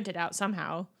these are printed out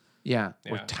somehow, Yeah,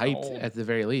 or Yeah, typed old. at the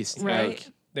very least. right? Like,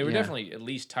 They were Yeah. definitely at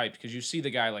least typed because you see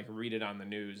the guy like read it on the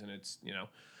news and it's,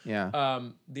 yeah,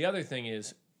 The other thing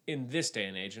is in this day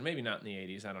and age, and maybe not in the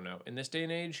 80s, I don't know. In this day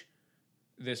and age,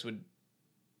 this would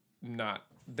not.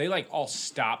 They like all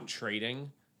stop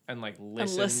trading and like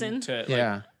listen to. Like,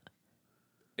 yeah,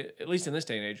 at least in this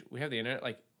day and age, we have the internet.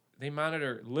 Like they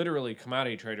monitor literally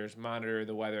commodity traders monitor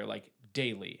the weather like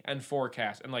daily and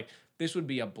forecast and like this would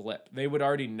be a blip. They would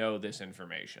already know this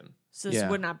information. So this Yeah.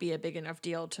 would not be a big enough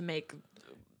deal to make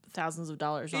thousands of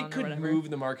dollars on It or could whatever. move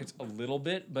the markets a little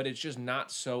bit, but it's just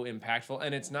not so impactful.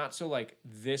 And it's not so like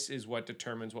this is what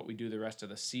determines what we do the rest of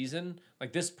the season.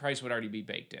 Like this price would already be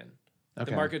baked in. okay.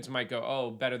 The markets might go,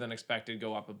 oh, better than expected,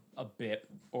 go up a bit,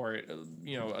 or a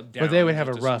down. But they would have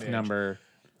a just rough smidge. number.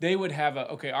 They would have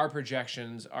our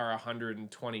projections are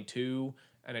 122,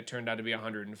 and it turned out to be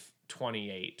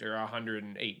 128 or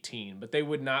 118. But they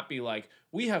would not be like,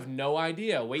 we have no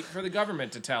idea. Wait for the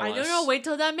government to tell us. I don't know. Wait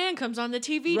till that man comes on the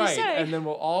TV Right, to say. and then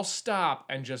we'll all stop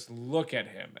and just look at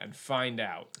him and find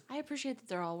out. I appreciate that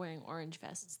they're all wearing orange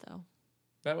vests, though.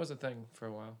 That was a thing for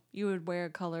a while. You would wear a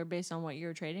color based on what you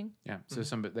were trading. Yeah, so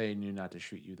they knew not to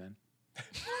shoot you then.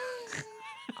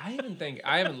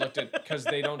 I haven't looked at because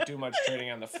they don't do much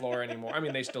trading on the floor anymore. I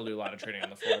mean, they still do a lot of trading on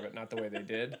the floor, but not the way they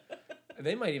did.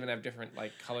 They might even have different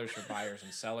like colors for buyers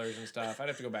and sellers and stuff. I'd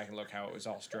have to go back and look how it was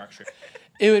all structured.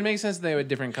 It would make sense that they would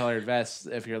different colored vests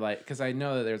if you're like, because I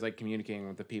know that there's like communicating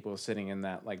with the people sitting in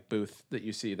that like booth that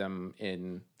you see them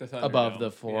in The Thunderdome, above the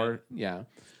floor. Yeah.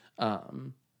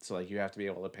 So like you have to be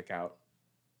able to pick out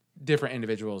different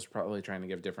individuals probably trying to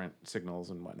give different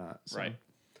signals and whatnot. So. Right.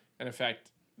 And in fact,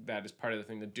 that is part of the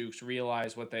thing. The Dukes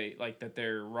realize what they like that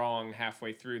they're wrong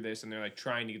halfway through this, and they're like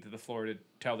trying to get to the floor to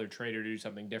tell their trader to do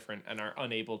something different, and are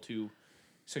unable to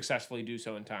successfully do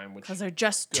so in time. Which Because they're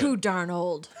just too darn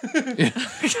old.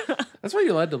 That's what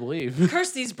you're led to believe.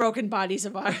 Curse these broken bodies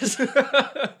of ours.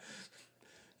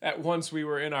 at once we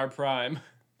were in our prime.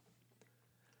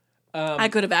 I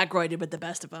could have Ackroyded with the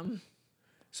best of them.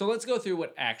 So let's go through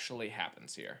what actually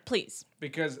happens here. Please.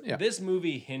 Because Yeah. this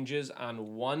movie hinges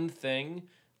on one thing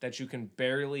that you can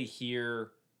barely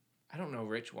hear. I don't know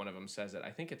which one of them says it.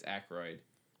 I think it's Aykroyd.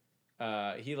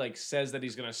 He like says that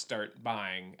he's gonna start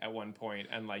buying at one point,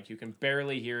 and like you can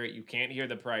barely hear it. You can't hear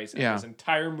the price. And Yeah. this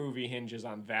entire movie hinges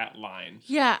on that line.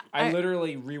 Yeah. I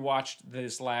literally rewatched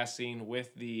this last scene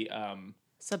with the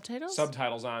Subtitles?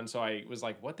 subtitles on, so I was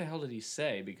like, "What the hell did he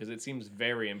say?" Because it seems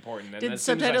very important. And Did as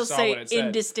soon as I subtitles saw say what it said,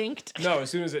 indistinct? no, as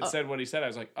soon as it said what he said, I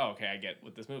was like, "Oh, okay, I get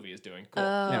what this movie is doing." Cool.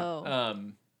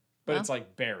 Oh. But it's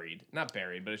like buried, not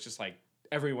buried, but it's just like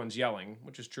everyone's yelling,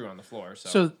 which is true on the floor. So,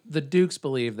 So the Dukes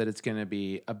believe that it's going to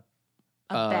be a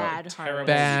bad terrible- harvest.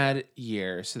 bad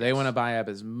year, so they want to buy up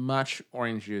as much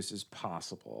orange juice as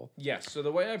possible. yes. So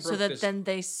the way I broke So that this, then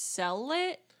they sell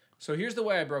it? so here's the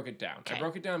way I broke it down. I Okay.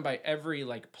 broke it down by every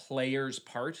like player's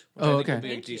part, which Oh, I think okay. would be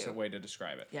a Thank you. decent way to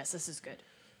describe it. Yes, this is good.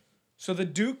 So the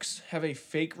Dukes have a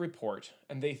fake report,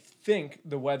 and they think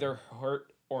the weather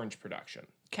hurt orange production.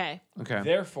 Okay. Okay.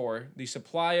 Therefore, the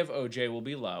supply of OJ will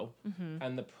be low, Mm-hmm.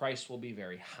 and the price will be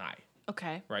very high.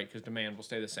 Okay. Right? Because demand will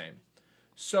stay the same.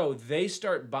 So they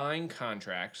start buying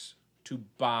contracts to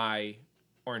buy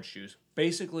orange juice.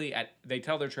 Basically, they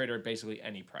tell their trader at basically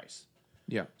any price.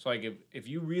 Yeah. So like if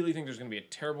you really think there's going to be a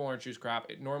terrible orange juice crop,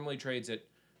 it normally trades at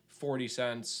 40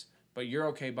 cents, but you're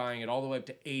okay buying it all the way up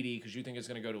to 80 because you think it's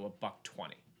going to go to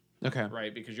 $1.20. Okay.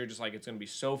 Right? Because you're just like it's going to be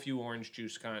so few orange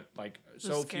juice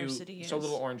so scarcity little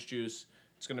is. orange juice,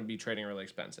 it's going to be trading really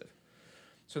expensive.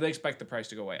 So they expect the price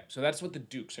to go way up. So that's what the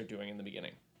Dukes are doing in the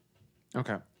beginning.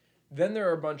 Okay. Then there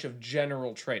are a bunch of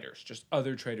general traders, just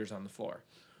other traders on the floor,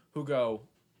 who go,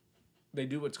 they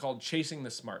do what's called chasing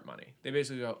the smart money. They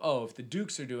basically go, oh, if the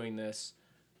Dukes are doing this,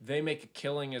 they make a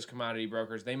killing as commodity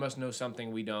brokers. They must know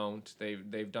something we don't.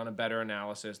 They've done a better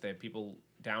analysis. They have people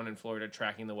down in Florida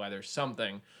tracking the weather,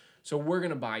 something. So we're going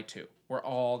to buy too. We're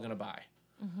all going to buy.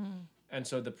 And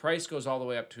so the price goes all the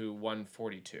way up to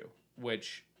 142,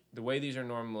 which the way these are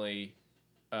normally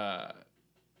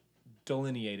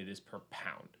delineated is per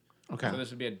pound. Okay. So this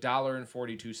would be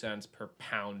 $1.42 per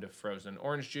pound of frozen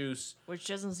orange juice. Which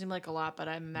doesn't seem like a lot, but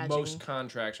I'm imagining. Most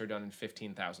contracts are done in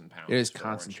 15,000 pounds. It is for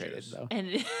orange concentrated, juice. though.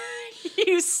 And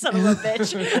you son of a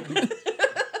bitch.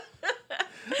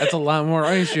 That's a lot more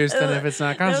orange juice than if it's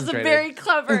not That was concentrated. very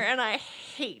clever, and I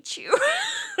hate you.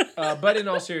 But in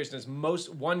all seriousness,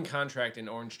 one contract in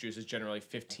orange juice is generally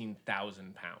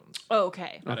 15,000 pounds Oh,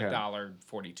 okay. at Okay.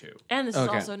 $1.42. And this is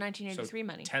Okay. also 1983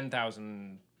 money.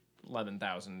 $10,000,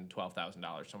 $11,000,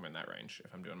 $12,000, somewhere in that range,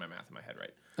 if I'm doing my math in my head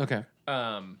right. Okay.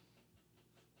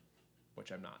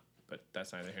 Which I'm not, but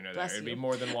that's neither here nor there. Bless It'd be you.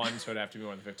 more than one, so it'd have to be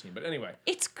more than 15. But anyway.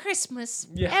 It's Christmas.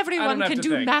 Yeah, I Everyone don't have can to do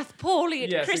think. math poorly at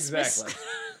Yes, Christmas. exactly.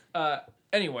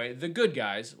 Anyway, the good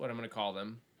guys, what I'm going to call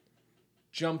them,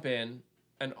 jump in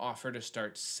and offer to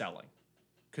start selling.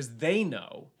 Because they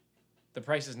know the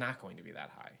price is not going to be that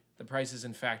high. The price is,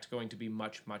 in fact, going to be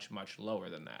much, much, much lower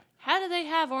than that. How do they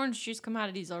have orange juice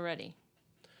commodities already?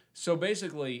 So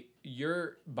basically,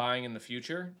 you're buying in the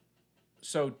future.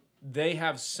 So they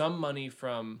have some money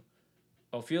from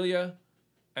Ophelia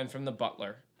and from the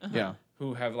butler, Yeah.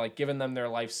 who have like given them their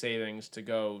life savings to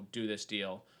go do this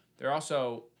deal. They're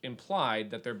also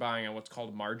implied that they're buying on what's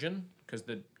called margin, because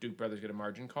the Duke brothers get a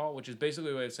margin call, which is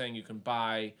basically a way of saying you can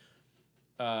buy,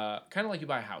 kind of like you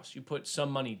buy a house. You put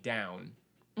some money down,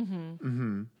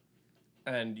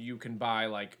 and you can buy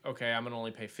like, okay, I'm gonna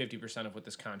only pay 50% of what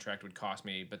this contract would cost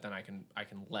me, but then I can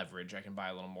leverage. I can buy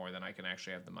a little more than I can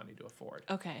actually have the money to afford.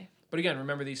 Okay. But again,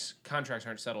 remember these contracts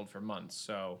aren't settled for months,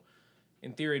 so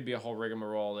in theory it'd be a whole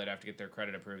rigmarole. They'd have to get their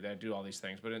credit approved. They'd do all these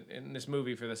things. But in this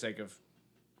movie, for the sake of,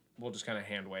 we'll just kind of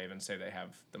hand wave and say they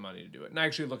have the money to do it. And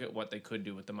actually look at what they could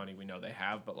do with the money we know they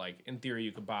have. But like in theory,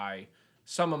 you could buy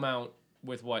some amount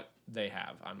with what they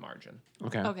have on margin.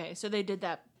 Okay. Okay, so they did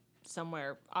that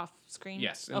somewhere off screen?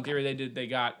 Yes, in Okay. theory they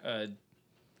got a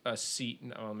seat.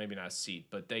 Well, maybe not a seat,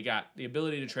 but they got the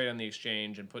ability to trade on the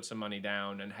exchange and put some money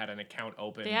down and had an account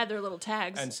open. They had their little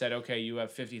tags. And said, okay, you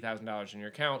have $50,000 in your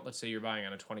account. Let's say you're buying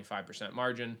on a 25%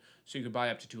 margin, so you could buy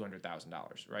up to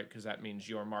 $200,000, right? Because that means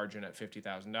your margin at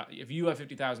 $50,000. If you have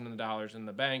 $50,000 in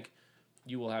the bank,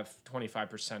 you will have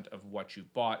 25% of what you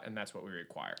bought, and that's what we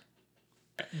require.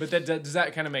 But does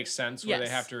that kind of make sense? Where they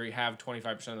Yes. have to have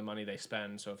 25% of the money they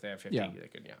spend. So if they have 50, Yeah. they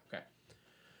could, okay.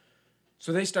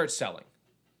 So they start selling,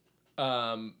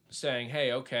 saying,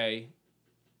 hey, okay,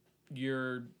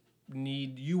 you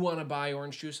want to buy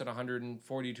orange juice at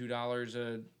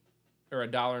 $142 or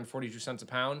 $1.42 a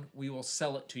pound. We will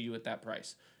sell it to you at that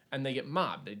price. And they get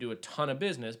mobbed. They do a ton of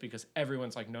business because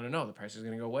everyone's like, no, the price is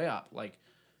going to go way up. Like,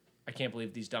 I can't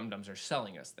believe these dum-dums are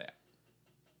selling us that.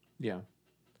 Yeah.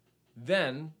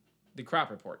 Then the crop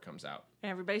report comes out.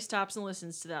 Everybody stops and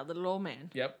listens to that little old man.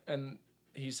 Yep. And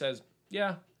he says,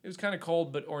 yeah, it was kind of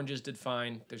cold, but oranges did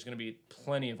fine. There's going to be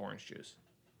plenty of orange juice.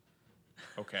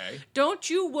 Okay. Don't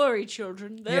you worry,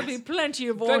 children. There'll Yes. be plenty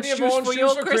of Plenty orange of juice orange for juice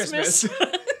your for Christmas.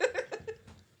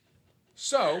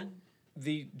 So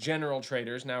the general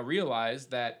traders now realize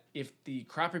that if the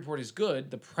crop report is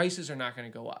good, the prices are not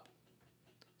going to go up.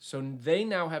 So they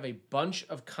now have a bunch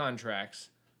of contracts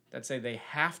that say they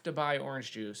have to buy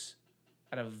orange juice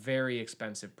at a very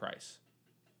expensive price.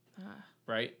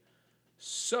 Right?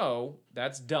 So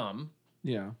that's dumb.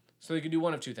 Yeah. So they could do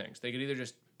one of two things. They could either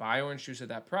just buy orange juice at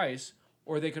that price,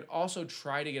 or they could also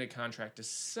try to get a contract to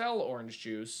sell orange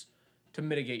juice to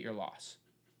mitigate your loss.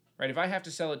 Right? If I have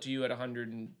to sell it to you at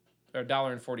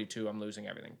 $1.42, I'm losing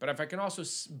everything. But if I can also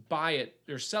buy it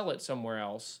or sell it somewhere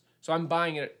else, so I'm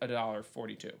buying it at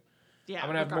 $1.42. Yeah, I'm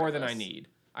going to have more than I regardless. need.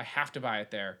 I have to buy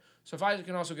it there. So if I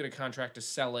can also get a contract to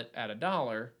sell it at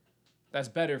 $1, that's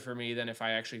better for me than if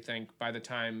I actually think by the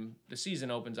time the season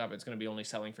opens up, it's going to be only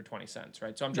selling for 20 cents,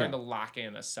 right? So I'm trying Yeah. to lock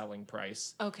in a selling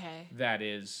price Okay. that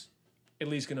is at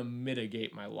least going to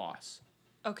mitigate my loss.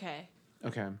 Okay.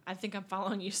 Okay. I think I'm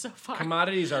following you so far.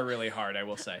 Commodities are really hard, I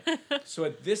will say. So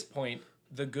at this point,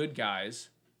 the good guys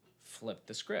flip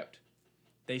the script.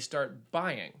 They start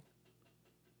buying,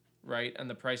 right? And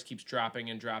the price keeps dropping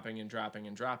and dropping and dropping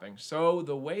and dropping. So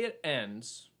the way it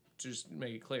ends, just to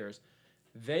make it clear, is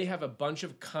they have a bunch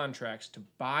of contracts to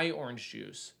buy orange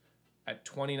juice at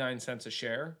 29 cents a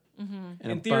share. And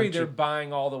In a theory, bunch they're of-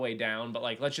 buying all the way down, but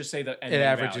like let's just say the ending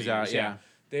averages values, out, yeah.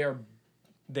 They are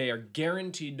they are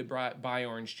guaranteed to buy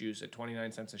orange juice at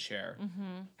 29 cents a share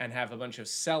and have a bunch of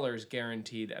sellers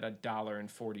guaranteed at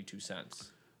 $1.42.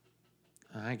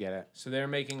 I get it. So they're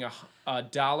making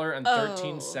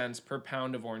 $1.13 per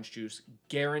pound of orange juice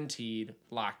guaranteed,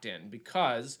 locked in,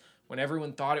 because when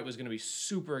everyone thought it was going to be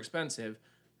super expensive,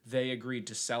 they agreed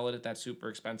to sell it at that super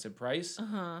expensive price.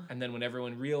 And then when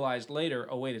everyone realized later,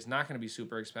 oh wait, it's not going to be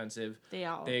super expensive, they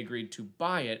agreed to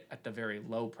buy it at the very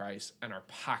low price and are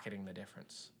pocketing the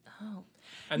difference. Oh.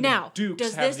 And Now, the Dukes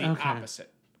does have this- the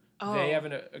opposite. Oh. They have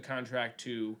a contract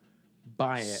to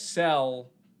Buy it. sell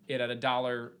it at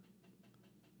 $1.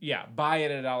 Yeah, buy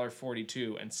it at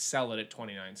 $1.42 and sell it at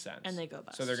 29 cents. And they go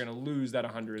bust. So they're going to lose that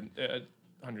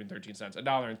 113 cents,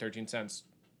 $1.13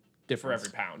 for every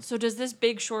pound. So does this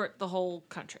big short the whole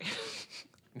country?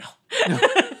 No.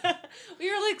 We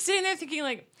were like sitting there thinking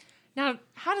like, now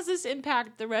how does this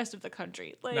impact the rest of the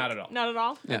country? Like, Not at all. Not at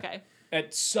all? Yeah. Okay.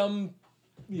 At some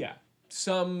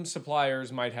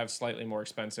suppliers might have slightly more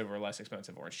expensive or less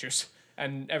expensive orange juice,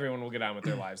 and everyone will get on with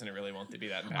their lives, and it really won't be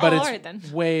that bad. But Oh, it's alright then.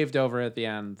 waved over at the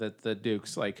end that the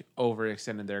Dukes like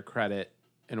overextended their credit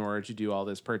in order to do all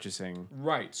this purchasing.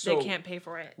 Right. So They can't pay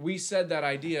for it. we said that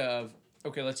idea of,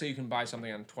 okay, let's say you can buy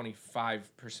something on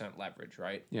 25% leverage,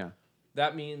 right? Yeah.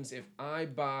 That means if I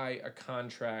buy a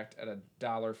contract at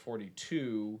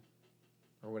 $1.42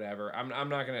 or whatever, I'm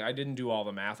not gonna. I didn't do all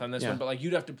the math on this Yeah. one, but like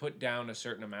you'd have to put down a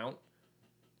certain amount,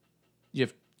 You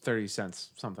have 30 cents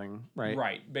something, right?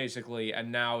 right? Basically,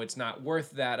 and now it's not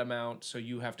worth that amount, so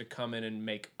you have to come in and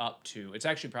make up to. It's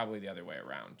actually probably the other way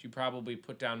around. You probably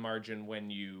put down margin when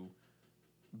you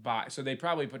buy. So they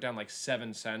probably put down like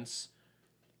 7 cents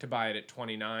to buy it at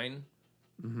 29.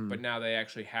 But now they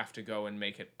actually have to go and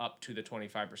make it up to the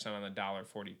 25% on the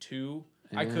 $1.42.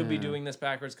 I could be Yeah. doing this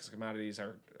backwards because commodities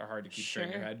are hard to keep straight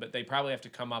in your Sure. head, but they probably have to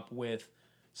come up with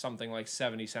something like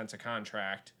 70 cents a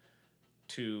contract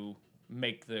to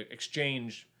make the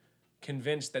exchange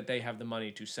convinced that they have the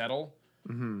money to settle.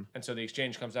 And so the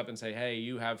exchange comes up and say, hey,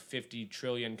 you have 50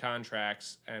 trillion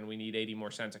contracts and we need 80 more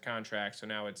cents a contract. So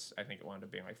now it's, I think it wound up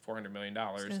being like $400 million.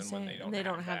 I was And gonna when say, they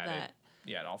don't, have have that.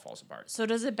 it all falls apart. So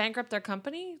does it bankrupt their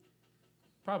company?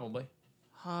 Probably.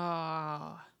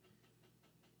 Oh.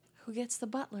 Who gets the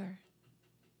butler?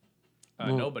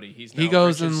 Well, Nobody. He's he now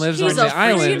goes rich and as- lives He's on a the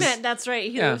islands. freeman. That's right.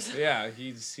 He Yeah. lives Yeah,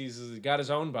 he's got his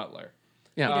own butler.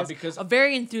 Yeah. Because a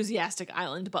very enthusiastic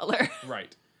island butler.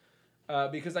 right.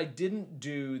 Because I didn't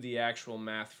do the actual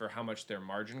math for how much their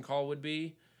margin call would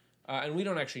be, and we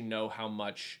don't actually know how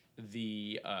much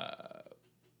the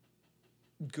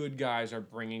good guys are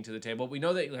bringing to the table. We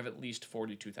know that you have at least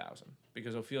 42,000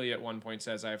 because Ophelia at one point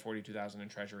says I have 42,000 in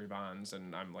treasury bonds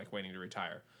and I'm like waiting to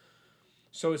retire.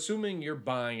 So assuming you're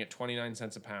buying at 29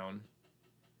 cents a pound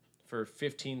for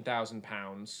 15,000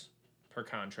 pounds per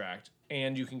contract,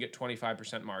 and you can get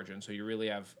 25% margin, so you really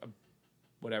have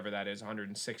whatever that is,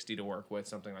 160 to work with,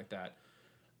 something like that.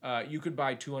 You could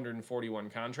buy 241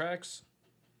 contracts,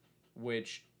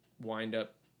 which wind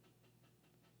up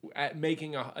at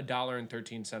making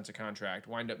 $1.13 a contract,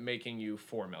 wind up making you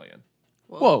 $4 million.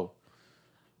 Whoa.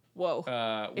 Whoa.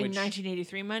 In Which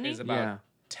 1983 money? is about Yeah.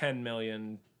 10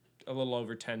 million, a little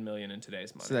over 10 million in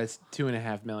today's money. So that's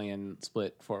 2.5 million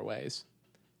split 4 ways.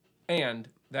 And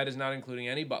that is not including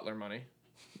any butler money.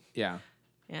 Yeah.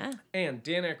 Yeah. And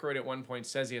Dan Aykroyd at one point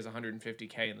says he has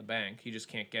 $150K in the bank. He just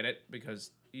can't get it because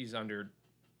he's under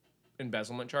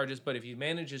embezzlement charges. But if he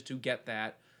manages to get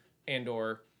that and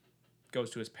or goes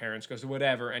to his parents, goes to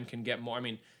whatever, and can get more, I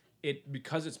mean,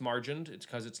 because it's margined, it's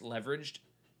because it's leveraged,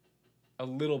 a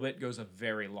little bit goes a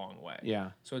very long way.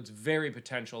 Yeah. So it's very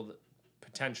potential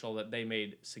that they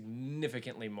made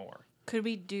significantly more. Could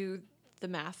we do the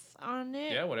math on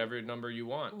it? Yeah, whatever number you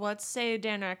want. Let's say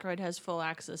Dan Aykroyd has full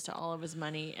access to all of his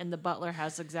money, and the butler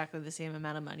has exactly the same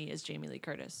amount of money as Jamie Lee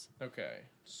Curtis. Okay,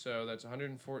 so that's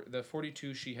 140. The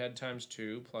 42 she had times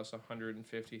 2 plus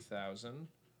 150,000.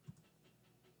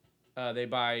 They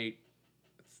buy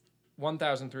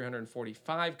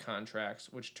 1,345 contracts,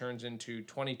 which turns into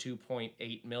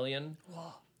 22.8 million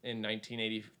in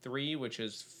 1983, which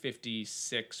is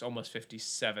 56, almost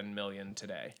 57 million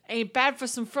today. Ain't bad for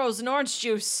some frozen orange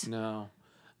juice. No.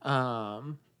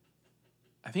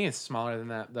 I think it's smaller than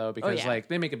that though because yeah. like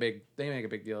they make a big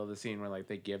deal of the scene where like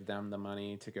they give them the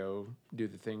money to go do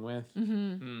the thing with.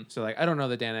 So like I don't know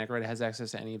that Dan Aykroyd has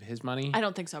access to any of his money. I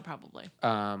don't think so, probably.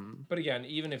 But again,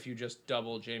 even if you just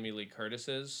double Jamie Lee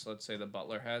Curtis's, let's say the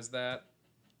butler has that,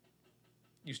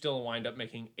 you still wind up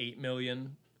making 8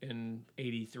 million in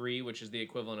 83, which is the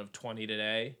equivalent of 20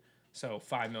 today. So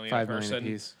 5 million 5 a person. million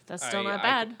apiece. That's still not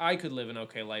bad. I could live an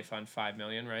okay life on 5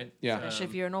 million, right? Yeah. Especially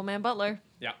if you're an old man butler.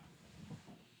 Yeah.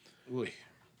 Ooh.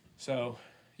 So,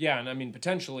 yeah, and I mean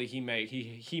potentially he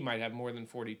might have more than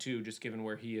 42 just given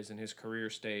where he is in his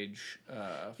career stage.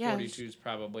 Yeah. 42 is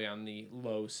probably on the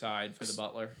low side for the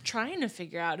butler. Trying to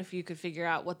figure out if you could figure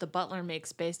out what the butler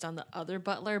makes based on the other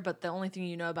butler, but the only thing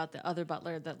you know about the other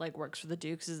butler that like works for the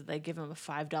Dukes is that they give him a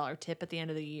 $5 tip at the end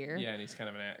of the year. Yeah, and he's kind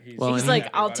of an he's, Well, He's and like,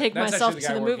 happy I'll about it. take That's myself actually to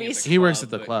guy the working at movies. He works at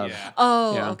the but club. Yeah.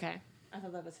 Oh, Yeah. okay. I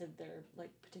thought that was their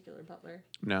like particular butler.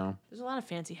 No. There's a lot of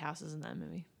fancy houses in that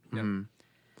movie. Yep.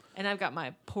 And I've got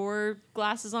my poor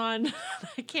glasses on.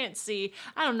 I can't see.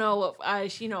 I don't know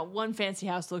what one fancy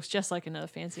house looks just like another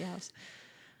fancy house.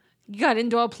 You got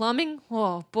indoor plumbing?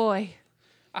 Oh boy.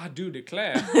 I do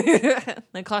declare.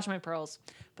 They clutch my pearls,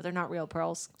 but they're not real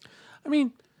pearls. I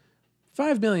mean,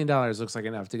 $5 million looks like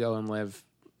enough to go and live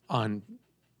on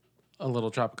a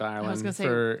little tropical I was island gonna say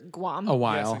for Guam. a Yes,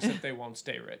 while. except they won't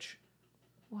stay rich.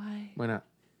 Why? Why not?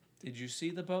 Did you see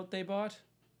the boat they bought?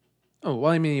 Oh,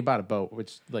 well, I mean, he bought a boat,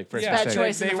 which, like, first Bad mistake.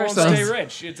 choice in They the won't first stay place.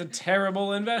 rich. It's a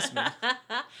terrible investment.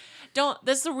 Don't.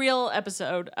 This is a real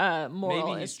episode. Moral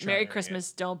Maybe he's is Merry chartering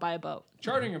Christmas. Don't buy a boat.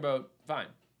 Chartering a boat, fine,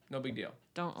 no big deal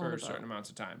Don't own for a boat. certain amounts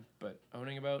of time. But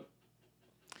owning a boat,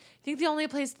 I think the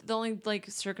only like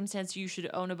circumstance you should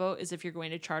own a boat is if you're going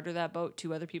to charter that boat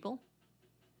to other people.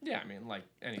 yeah, I mean, like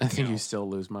anything I think you else. still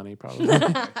lose money, probably.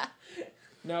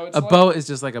 No, it's A like, boat is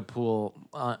just like a pool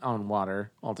on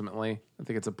water, ultimately. I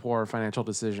think it's a poor financial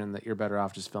decision that you're better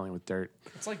off just filling with dirt.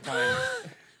 It's like buying.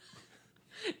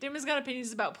 Dim's got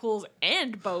opinions about pools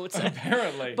and boats.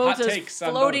 Apparently, Boats hot as takes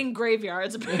on floating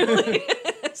graveyards, apparently. both.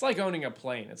 It's like owning a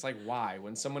plane. It's like why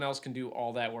when someone else can do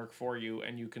all that work for you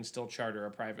and you can still charter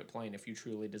a private plane if you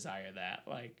truly desire that.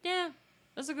 Like, Yeah,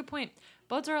 that's a good point.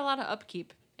 Boats are a lot of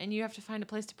upkeep, and you have to find a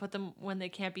place to put them when they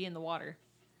can't be in the water.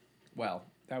 well,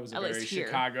 that was a At very least here.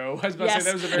 Chicago. I was about to Yes. say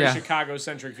that was a very Yeah.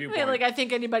 Chicago-centric I viewpoint. mean, like I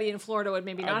think anybody in Florida would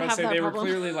maybe I not was about have to say that they problem. were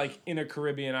clearly like in a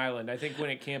Caribbean island. I think when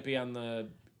it can't be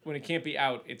when it can't be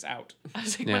out, it's out. I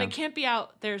was like, Yeah. when it can't be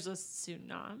out, there's a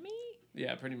tsunami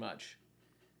Yeah, pretty much.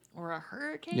 or a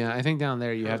hurricane. Yeah, I think down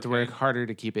there you have to work Hurricane. harder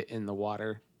to keep it in the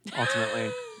water,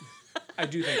 ultimately. I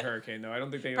do think hurricane though. I don't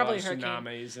think they Probably allow hurricane.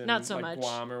 tsunami's in Not so like much.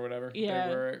 Guam or whatever. Yeah.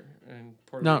 They were in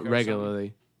Puerto Not Rico or something.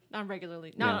 regularly. Not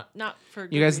regularly. Not for. You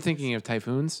good guys are reasons. thinking of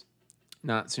typhoons,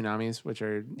 not tsunamis, which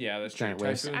are Yeah, that's true. giant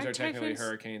waves. Typhoons are Aren't technically typhoons-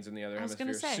 hurricanes in the other I was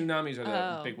hemisphere. gonna say. Tsunamis are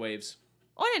the Oh. big waves.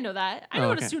 Oh, I didn't know that. I Oh,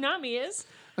 know okay. what a tsunami is.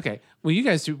 Okay. Well, you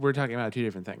guys were talking about two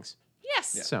different things.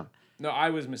 Yes. So No,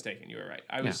 I was mistaken. You were right.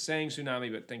 I was Yeah. saying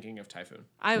tsunami, but thinking of typhoon.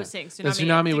 I was saying tsunami. the and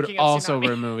tsunami would thinking of also tsunami.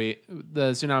 remove it.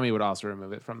 The tsunami would also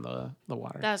remove it from the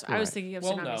water. That's. You're I was right. thinking of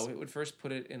Well, tsunamis. no, it would first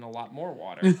put it in a lot more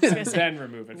water, and then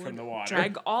remove it from the water.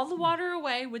 Drag all the water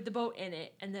away with the boat in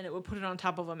it, and then it would put it on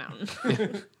top of a mountain.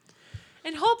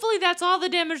 And hopefully that's all the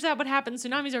damage that would happen.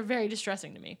 Tsunamis are very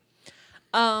distressing to me,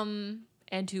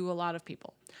 and to a lot of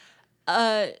people.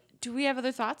 Do we have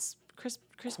other thoughts?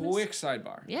 Christmas. Quick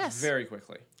sidebar. Yes. Very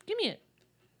quickly. Give me it.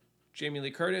 Jamie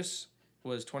Lee Curtis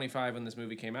was 25 when this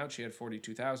movie came out. She had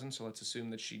 42,000, so let's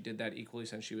assume that she did that equally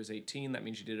since she was 18. That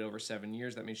means she did it over 7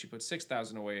 years. That means she put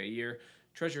 6,000 away a year.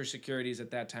 Treasury securities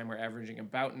at that time were averaging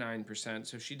about 9%.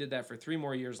 So if she did that for 3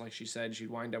 more years, like she said,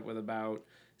 she'd wind up with about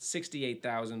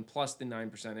 68,000 plus the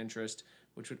 9% interest,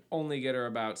 which would only get her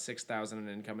about 6,000 in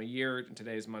income a year. In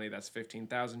today's money, that's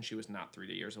 15,000. She was not 3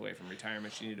 years away from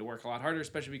retirement. She needed to work a lot harder,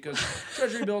 especially because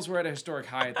Treasury bills were at a historic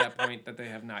high at that point that they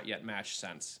have not yet matched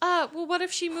since. Well, what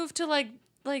if she moved to like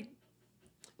Yes,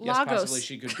 Lagos? possibly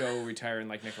she could go retire in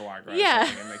like Nicaragua or Yeah.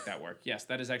 something and make that work. Yes,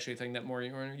 that is actually a thing that more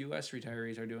U.S.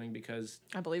 retirees are doing because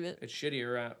I believe it. it's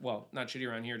shittier. Well, not shitty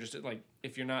around here. Just like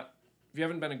if you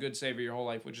haven't been a good saver your whole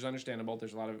life, which is understandable.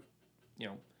 There's a lot of, if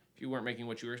you weren't making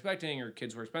what you were expecting or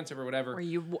kids were expensive or whatever. Or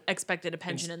you expected a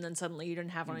pension and then suddenly you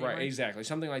didn't have one anymore. Right, exactly.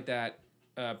 Something like that.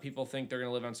 People think they're going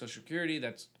to live on Social Security.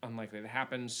 That's unlikely to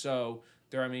happen. So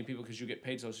there are many people, because you get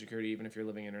paid Social Security even if you're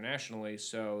living internationally.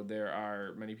 So there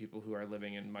are many people who are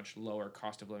living in much lower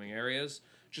cost of living areas,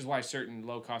 which is why certain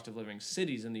low cost of living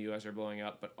cities in the U.S. are blowing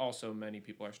up. But also many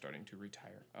people are starting to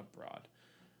retire abroad.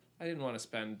 I didn't want to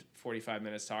spend 45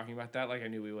 minutes talking about that like I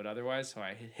knew we would otherwise. So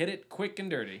I hit it quick and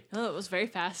dirty. Oh, it was very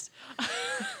fast.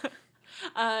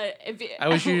 I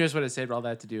wish you just would have saved all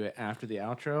that to do it after the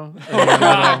outro.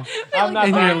 I'm not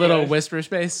In your that little good. whisper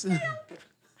space.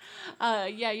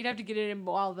 Yeah, you'd have to get it in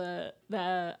while the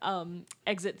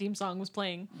exit theme song was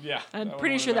playing. Yeah. I'm that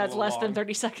pretty one sure would've been a that's less little than long.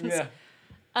 30 seconds.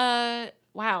 Yeah.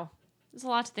 Wow. There's a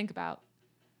lot to think about.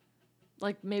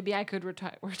 Like, maybe I could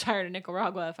retire to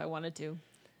Nicaragua if I wanted to.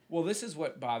 Well, this is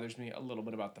what bothers me a little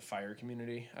bit about the FIRE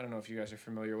community. I don't know if you guys are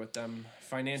familiar with them.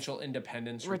 Financial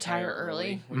independence, Retire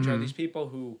early. which are these people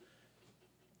who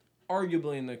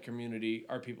arguably in the community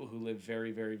are people who live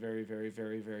very, very, very, very,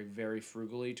 very, very, very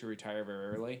frugally to retire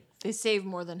very early. They save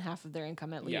more than half of their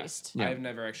income at Yes. least. Yeah. I've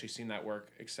never actually seen that work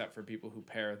except for people who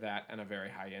pair that and a very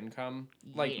high income.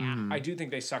 Like, Yeah. I do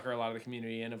think they sucker a lot of the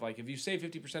community in of like, if you save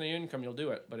 50% of your income, you'll do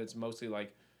it. But it's mostly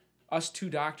like us two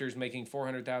doctors making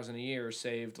 $400,000 a year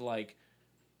saved like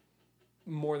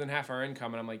more than half our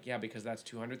income. And I'm like, yeah, because that's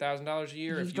 $200,000 a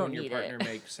year. You If you don't and your need partner it.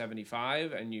 make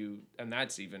 75 and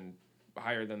that's even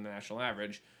higher than the national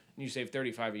average, and you save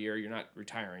 35 a year, you're not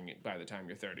retiring by the time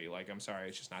you're 30. Like, I'm sorry,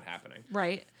 it's just not happening.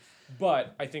 Right.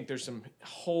 But I think there's some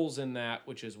holes in that,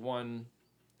 which is one,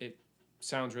 it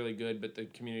sounds really good, but the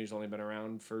community's only been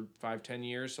around for 5-10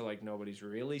 years, so like nobody's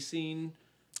really seen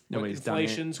Nobody's what done it.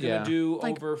 inflation's gonna Yeah. do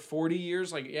Like- over 40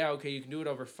 years. Like, yeah, okay, you can do it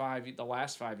over the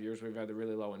last 5 years we've had the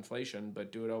really low inflation,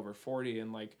 but do it over 40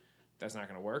 and like that's not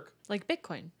gonna work. Like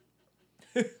Bitcoin.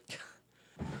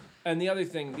 And the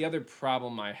other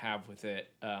problem I have with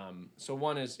it, so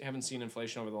one is haven't seen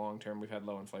inflation over the long term. We've had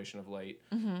low inflation of late.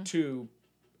 Mm-hmm. Two,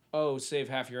 save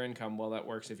half your income. Well, that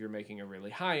works if you're making a really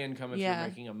high income. If Yeah. you're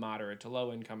making a moderate to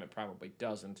low income, it probably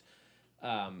doesn't.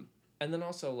 And then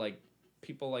also like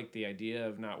people like the idea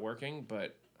of not working,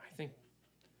 but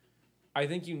I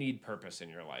think you need purpose in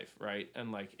your life, right?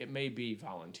 And like it may be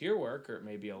volunteer work or it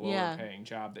may be a lower Yeah. paying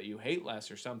job that you hate less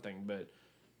or something, but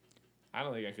I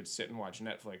don't think I could sit and watch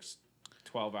Netflix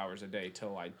 12 hours a day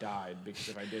till I died, because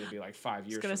if I did, it'd be like 5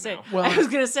 years from now. Well- I was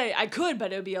gonna say I could,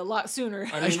 but it would be a lot sooner.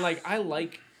 I mean, like, I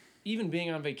like even being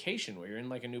on vacation where you're in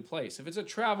like a new place. If it's a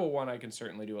travel one, I can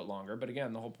certainly do it longer. But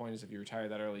again, the whole point is if you retire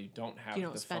that early, you don't have You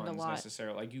don't the spend a funds lot.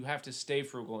 necessarily. Like, you have to stay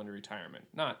frugal into retirement.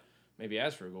 Not maybe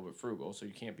as frugal, but frugal. So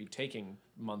you can't be taking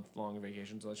month-long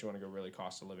vacations unless you want to go really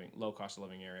low cost of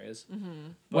living areas.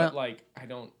 Mm-hmm. But Well- like, I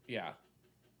don't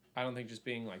think just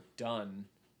being like done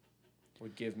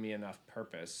would give me enough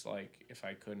purpose. Like, if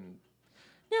I couldn't.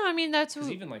 No, I mean that's Because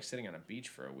even like sitting on a beach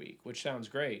for a week, which sounds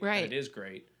great, Right. and it is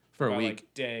great For a by, week.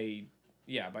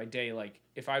 by day, like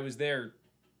if I was there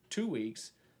 2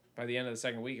 weeks, by the end of the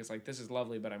second week, it's like this is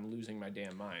lovely, but I'm losing my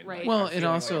damn mind. Right. Like, Well, I'm it feeling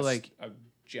also, a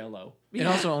jello. It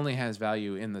also only has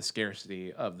value in the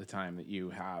scarcity of the time that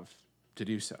you have to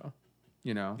do so.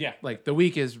 You know? Yeah. Like the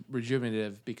week is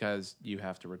rejuvenative because you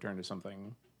have to return to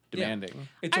something demanding.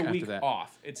 It's a after week that.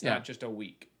 off. It's Yeah. not just a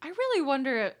week. I really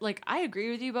wonder, like, I agree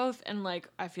with you both, and, like,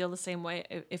 I feel the same way.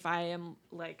 If I am,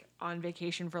 like, on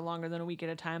vacation for longer than a week at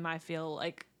a time, I feel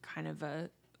like kind of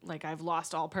like I've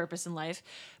lost all purpose in life.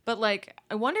 But, like,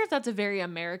 I wonder if that's a very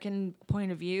American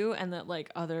point of view and that,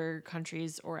 like, other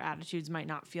countries or attitudes might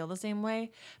not feel the same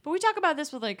way. But we talk about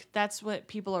this with, like, that's what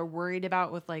people are worried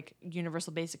about with, like,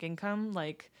 universal basic income,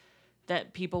 like,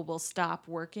 that people will stop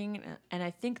working. And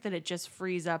I think that it just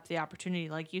frees up the opportunity,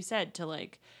 like you said, to,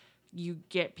 like, you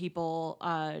get people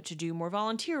to do more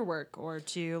volunteer work or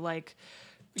to like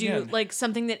do Yeah. like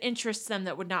something that interests them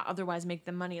that would not otherwise make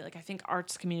them money. Like I think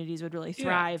arts communities would really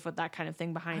thrive with that kind of thing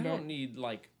I behind don't it. need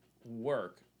like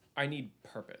work. I need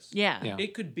purpose. Yeah. Yeah.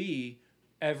 It could be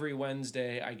every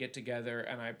Wednesday I get together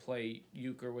and I play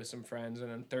euchre with some friends, and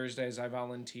on Thursdays I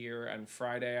volunteer, and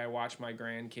Friday I watch my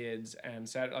grandkids, and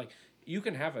Saturday, like, you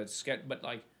can have a sketch, but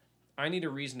like I need a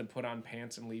reason to put on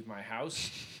pants and leave my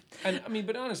house. And I mean,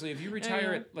 but honestly, if you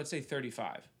retire Yeah. at, let's say,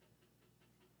 35,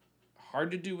 hard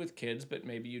to do with kids, but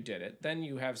maybe you did it, then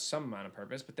you have some amount of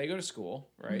purpose, but they go to school,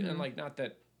 right? And like, not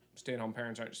that stay-at-home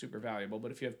parents aren't super valuable,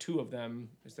 but if you have two of them,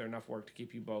 is there enough work to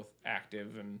keep you both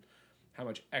active? And how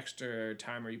much extra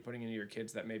time are you putting into your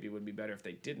kids that maybe would be better if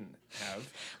they didn't have?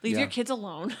 Leave Yeah. your kids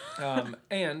alone.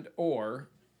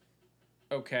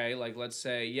 Okay, like, let's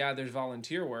say, yeah, there's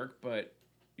volunteer work, but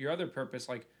your other purpose,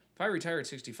 like, if I retire at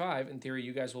 65, in theory,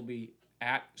 you guys will be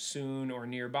at soon or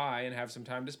nearby and have some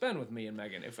time to spend with me and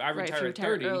Megan. If I Right, if retire you at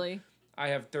retire 30, early. I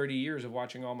have 30 years of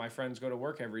watching all my friends go to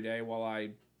work every day while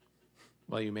I...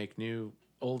 Well, you make new,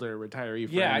 older retiree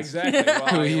friends. Yeah, exactly. While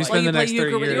Who I, you like, spend the play next euchre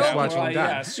 30 with years your own- watching while them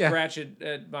I, die. scratch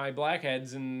at my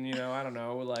blackheads and, I don't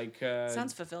know, like...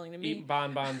 Sounds fulfilling to me. eat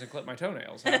bonbons and clip my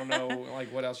toenails. I don't know,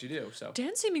 like, what else you do, so...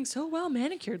 Dan's seeming so well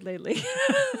manicured lately.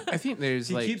 I think there's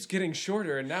He like keeps getting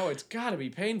shorter, and now it's got to be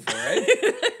painful, right?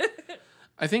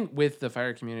 I think with the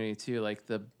fire community too, like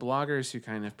the bloggers who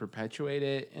kind of perpetuate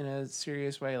it in a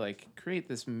serious way, like create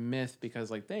this myth because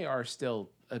like they are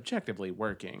still objectively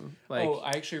working. Like I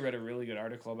actually read a really good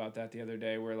article about that the other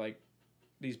day where, like,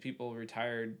 these people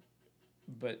retired,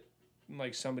 but,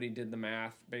 like, somebody did the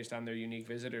math based on their unique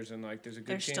visitors, and, like, there's a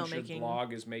They're good still chance your making-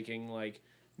 blog is making, like,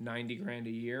 90 grand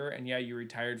a year, and yeah, you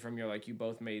retired from you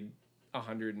both made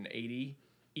 180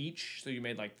 each, so you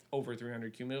made, like, over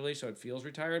 300 cumulatively, so it feels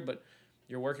retired, but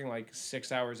you're working like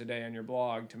 6 hours a day on your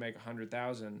blog to make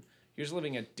 100,000. You You're just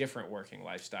living a different working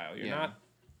lifestyle. You're Yeah. not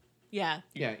Yeah.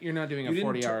 Yeah, you're not doing You a didn't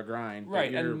 40-hour grind. but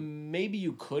right, you're- and maybe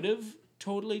you could have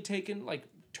totally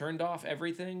turned off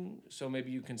everything. So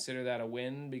maybe you consider that a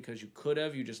win because you could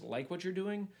have. You just like what you're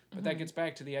doing, but that gets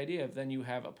back to the idea of then you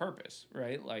have a purpose,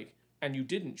 right? Like, and you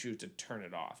didn't choose to turn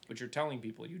it off, but you're telling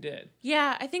people you did.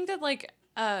 Yeah, I think that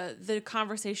the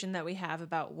conversation that we have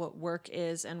about what work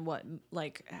is and what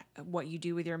you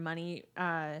do with your money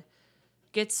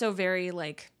gets so very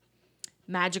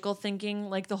magical thinking,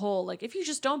 like the whole if you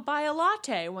just don't buy a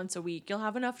latte once a week, you'll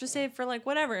have enough to save for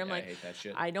whatever. I'm Yeah, I hate that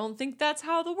shit. I don't think that's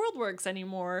how the world works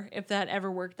anymore, if that ever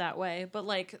worked that way. But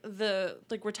the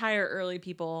retire early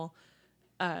people,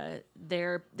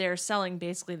 they're selling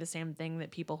basically the same thing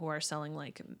that people who are selling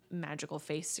magical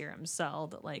face serums sell,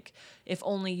 that if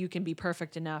only you can be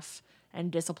perfect enough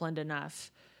and disciplined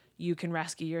enough, you can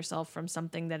rescue yourself from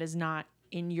something that is not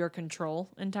in your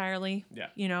control entirely. Yeah.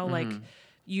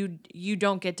 You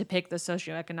don't get to pick the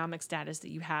socioeconomic status that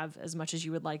you have as much as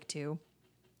you would like to,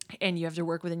 and you have to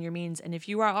work within your means. And if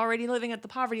you are already living at the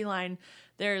poverty line,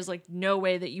 there is no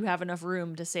way that you have enough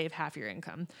room to save half your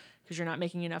income because you're not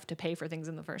making enough to pay for things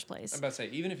in the first place. I'm about to say,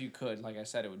 even if you could, like I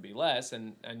said, it would be less,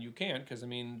 and you can't, because,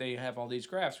 they have all these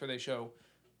graphs where they show,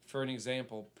 for an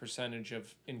example, percentage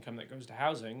of income that goes to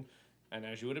housing, and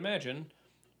as you would imagine,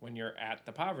 when you're at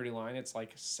the poverty line, it's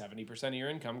 70% of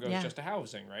your income goes just to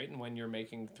housing, right? And when you're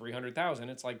making $300,000,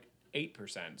 it's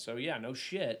 8%. So yeah, no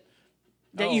shit.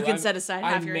 That you can set aside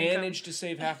half your income. I managed to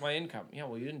save half my income. Yeah,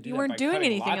 well, you didn't do You that weren't by doing cutting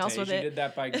anything lattes. else with you it. did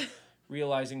that by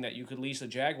realizing that you could lease a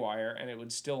Jaguar and it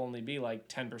would still only be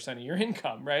 10% of your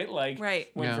income, right? Right.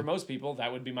 When for most people,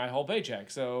 that would be my whole paycheck.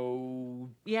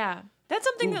 So Yeah. That's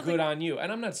something that good on you.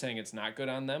 And I'm not saying it's not good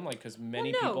on them, because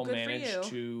many people good for manage you.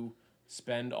 to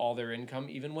spend all their income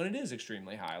even when it is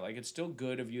extremely high. It's still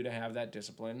good of you to have that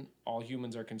discipline. All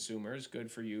humans are consumers. Good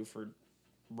for you for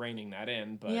reining that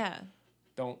in, but yeah.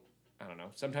 I don't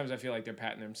know. Sometimes I feel like they're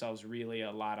patting themselves really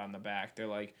a lot on the back. They're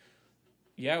like,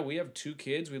 yeah, we have 2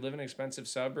 kids, we live in expensive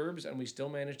suburbs, and we still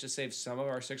manage to save some of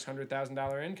our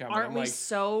 $600,000 income. Aren't we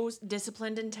so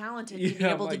disciplined and talented to be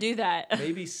able to do that?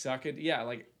 Maybe suck it. Yeah,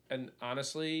 and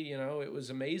honestly, it was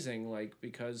amazing,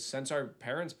 because since our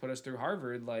parents put us through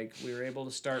Harvard, we were able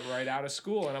to start right out of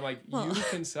school, and I'm like, you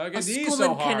can suck a D school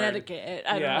so in hard. Connecticut.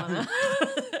 I don't want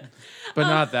to. but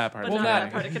not that part. But not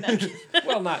that part of Connecticut.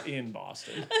 Well, not in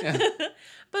Boston.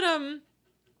 But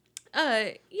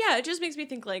yeah, it just makes me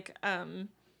think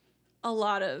a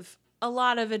lot of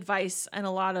advice and a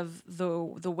lot of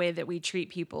the way that we treat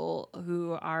people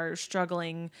who are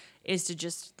struggling is to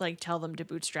just tell them to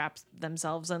bootstrap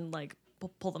themselves and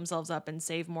pull themselves up and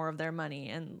save more of their money,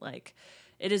 and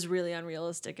it is really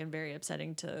unrealistic and very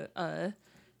upsetting to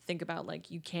think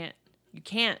about you can't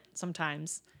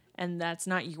sometimes, and that's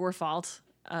not your fault.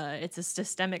 It's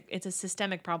a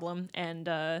systemic problem, and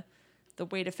the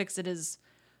way to fix it is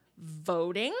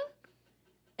voting,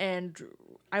 and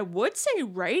I would say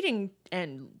writing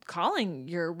and calling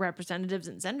your representatives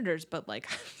and senators, but it's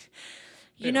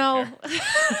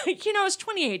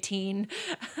 2018.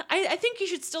 I think you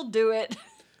should still do it.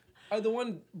 The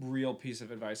one real piece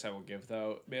of advice I will give,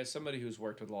 though, as somebody who's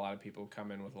worked with a lot of people who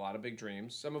come in with a lot of big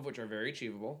dreams, some of which are very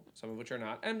achievable, some of which are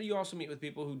not, and you also meet with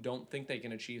people who don't think they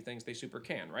can achieve things they super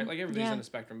can, right? Everybody's on a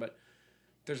spectrum, but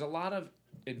there's a lot of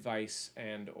advice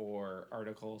and or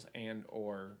articles and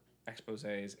or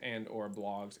exposés and or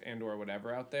blogs and or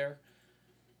whatever out there.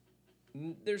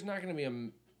 There's not going to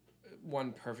be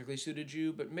one perfectly suited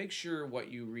you, but make sure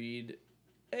what you read,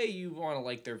 you want to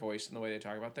like their voice and the way they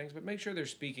talk about things, but make sure they're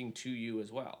speaking to you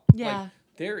as well. Yeah.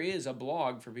 There is a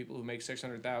blog for people who make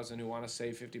 $600,000 who want to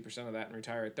save 50% of that and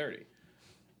retire at 30.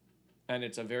 And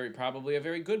it's probably a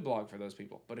very good blog for those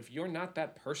people. But if you're not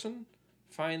that person,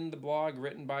 find the blog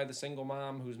written by the single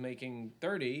mom who's making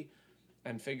 30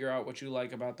 and figure out what you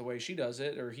like about the way she does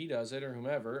it or he does it or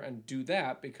whomever, and do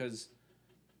that, because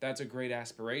that's a great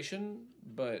aspiration,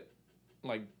 but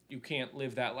you can't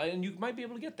live that life, and you might be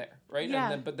able to get there, right?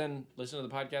 Yeah. But then listen to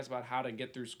the podcast about how to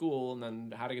get through school, and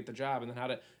then how to get the job, and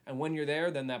then and when you're there,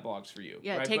 then that blog's for you.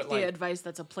 Yeah, right? take the advice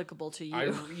that's applicable to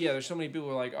you. There's so many people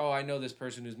who are like, oh, I know this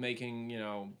person who's making,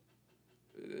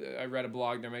 I read a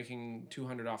blog, they're making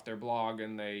 $200 off their blog,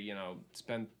 and they,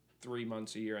 spend 3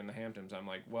 months a year in the Hamptons. I'm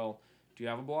like, well, do you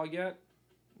have a blog yet?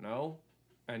 No.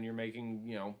 And you're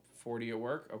making, 40 at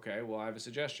work? Okay, well, I have a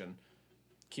suggestion.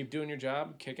 Keep doing your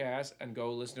job, kick ass, and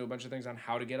go listen to a bunch of things on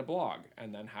how to get a blog,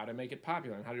 and then how to make it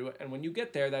popular, and how to do it. And when you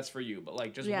get there, that's for you. But I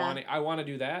want to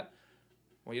do that.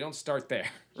 Well, you don't start there,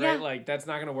 Yeah. right? Like, that's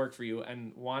not going to work for you.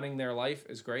 And wanting their life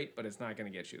is great, but it's not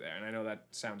going to get you there. And I know that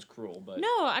sounds cruel, but...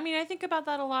 No, I mean, I think about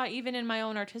that a lot, even in my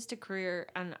own artistic career,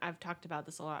 and I've talked about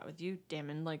this a lot with you,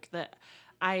 Damon, like that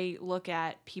I look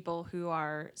at people who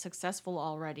are successful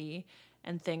already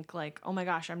and think like, oh my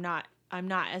gosh, I'm not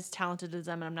as talented as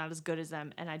them and I'm not as good as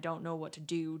them and I don't know what to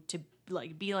do to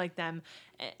like be like them.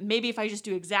 Maybe if I just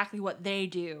do exactly what they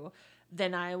do,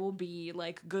 then I will be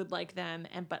like good like them.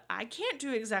 But I can't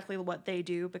do exactly what they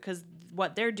do because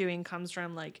what they're doing comes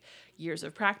from like years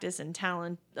of practice and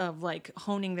talent of like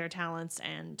honing their talents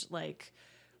and like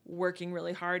working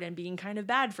really hard and being kind of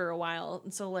bad for a while.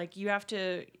 And so like you have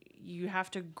to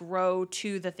grow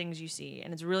to the things you see.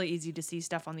 And it's really easy to see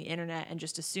stuff on the internet and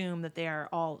just assume that they are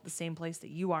all at the same place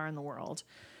that you are in the world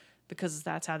because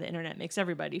that's how the internet makes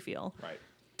everybody feel. Right.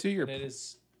 To your And it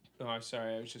is... No, I'm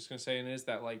sorry. I was just going to say, and it is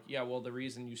that, like, yeah, well, the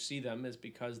reason you see them is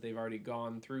because they've already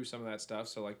gone through some of that stuff.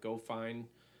 So, like, go find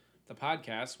the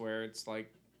podcast where it's,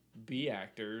 like, B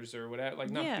actors or whatever. Like,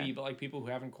 not Yeah. B, but, like, people who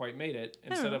haven't quite made it.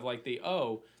 Instead of, like,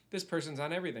 this person's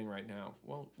on everything right now.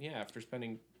 Well, yeah, after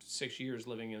spending 6 years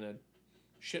living in a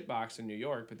shitbox in New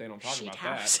York, but they don't talk about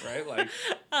Shithouse. that, right?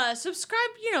 Like, Subscribe,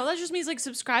 that just means, like,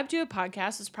 subscribe to a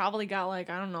podcast. It's probably got,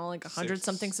 like, I don't know, like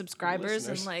 100-something subscribers.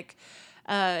 listeners. And, like,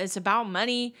 it's about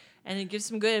money. And it gives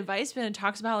some good advice, but it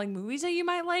talks about like movies that you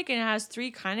might like, and it has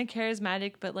 3 kind of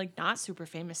charismatic but like not super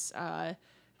famous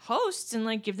hosts, and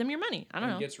like give them your money. I don't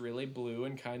know. it gets really blue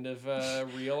and kind of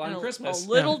real on And Christmas. a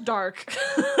little dark.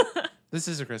 This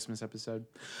is a Christmas episode.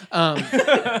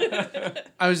 I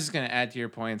was just going to add to your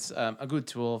points. A good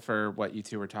tool for what you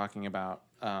two were talking about.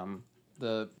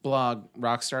 The blog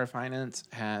Rockstar Finance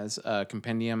has a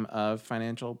compendium of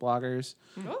financial bloggers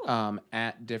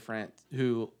at different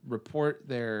who report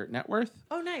their net worth.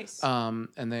 Oh, nice.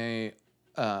 And they,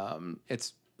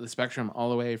 it's the spectrum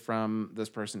all the way from this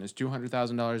person is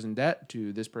 $200,000 in debt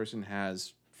to this person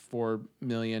has $4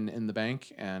 million in the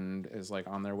bank and is like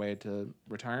on their way to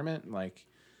retirement, like,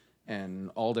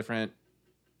 and all different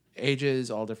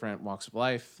ages, all different walks of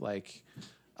life. Like,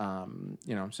 so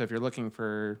if you're looking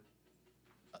for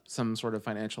some sort of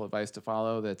financial advice to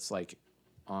follow that's like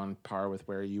on par with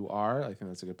where you are, I think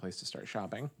that's a good place to start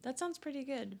shopping. That sounds pretty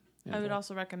good. Yeah. I would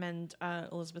also recommend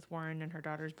Elizabeth Warren and her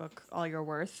daughter's book, All Your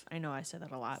Worth. I know I say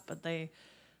that a lot, but they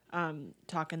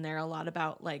talk in there a lot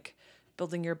about like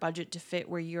building your budget to fit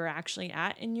where you're actually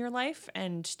at in your life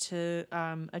and to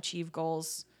achieve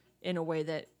goals in a way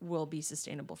that will be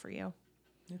sustainable for you.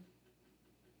 Yeah.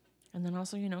 And then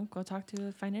also, go talk to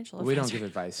a financial But we don't advisor. give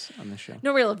advice on this show.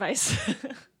 No real advice.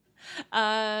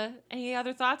 Any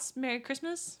other thoughts? Merry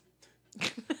Christmas.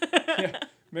 Yeah.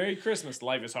 Merry Christmas.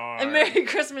 Life is hard. And Merry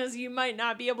Christmas. You might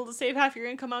not be able to save half your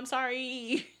income. I'm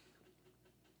sorry.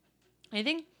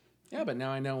 Anything? Yeah, but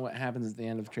now I know what happens at the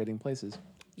end of Trading Places. A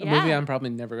Yeah. movie I'm probably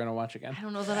never going to watch again. I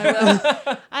don't know that I will.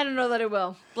 I don't know that I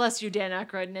will. Bless you, Dan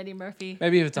Aykroyd and Eddie Murphy.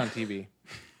 Maybe if it's on TV.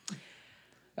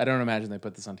 I don't imagine they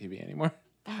put this on TV anymore.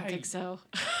 I don't think so.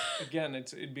 Again,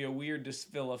 it'd be a weird to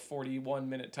fill a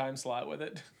 41-minute time slot with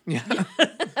it. Yeah. Wait,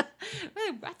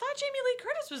 I thought Jamie Lee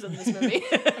Curtis was in this movie.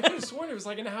 I could have sworn it was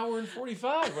like an hour and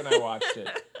 45 when I watched it.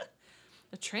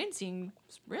 The train scene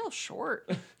was real short.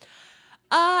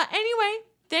 Anyway,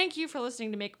 thank you for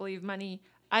listening to Make Believe Money.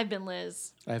 I've been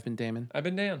Liz. I've been Damon. I've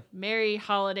been Dan. Merry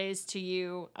holidays to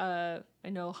you. I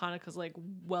know Hanukkah's like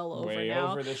well over Way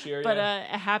now. over this year, But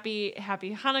yeah. a happy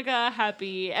Hanukkah,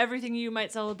 happy everything you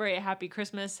might celebrate, happy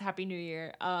Christmas, happy New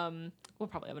Year. We'll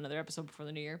probably have another episode before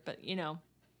the New Year, but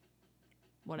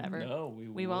whatever. No,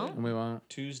 We won't? And we won't.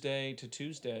 Tuesday to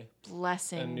Tuesday.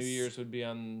 Blessings. And New Year's would be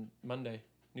on Monday.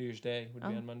 New Year's Day would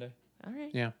be on Monday. All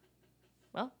right. Yeah.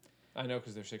 Well, I know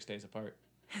because they're 6 days apart.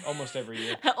 Almost every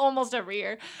year. almost every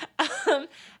year.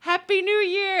 Happy New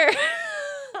Year.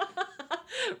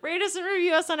 Rate us and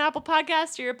review us on Apple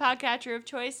Podcasts or your podcatcher of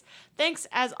choice. Thanks,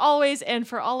 as always, and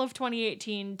for all of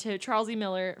 2018 to Charles E.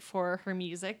 Miller for her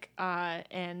music.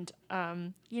 And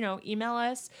email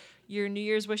us your New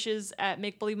Year's wishes at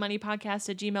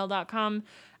makebelievemoneypodcast@gmail.com.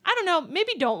 I don't know.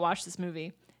 Maybe don't watch this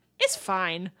movie. It's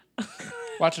fine.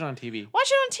 Watch it on TV Watch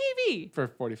it on TV for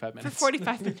 45 minutes. for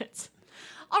 45 minutes.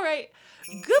 All right.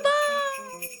 Goodbye.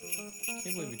 I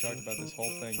can't believe we talked about this whole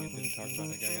thing and didn't talk about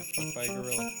that guy got fucked by a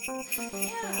gorilla.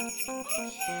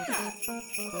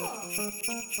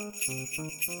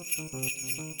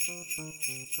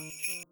 Yeah.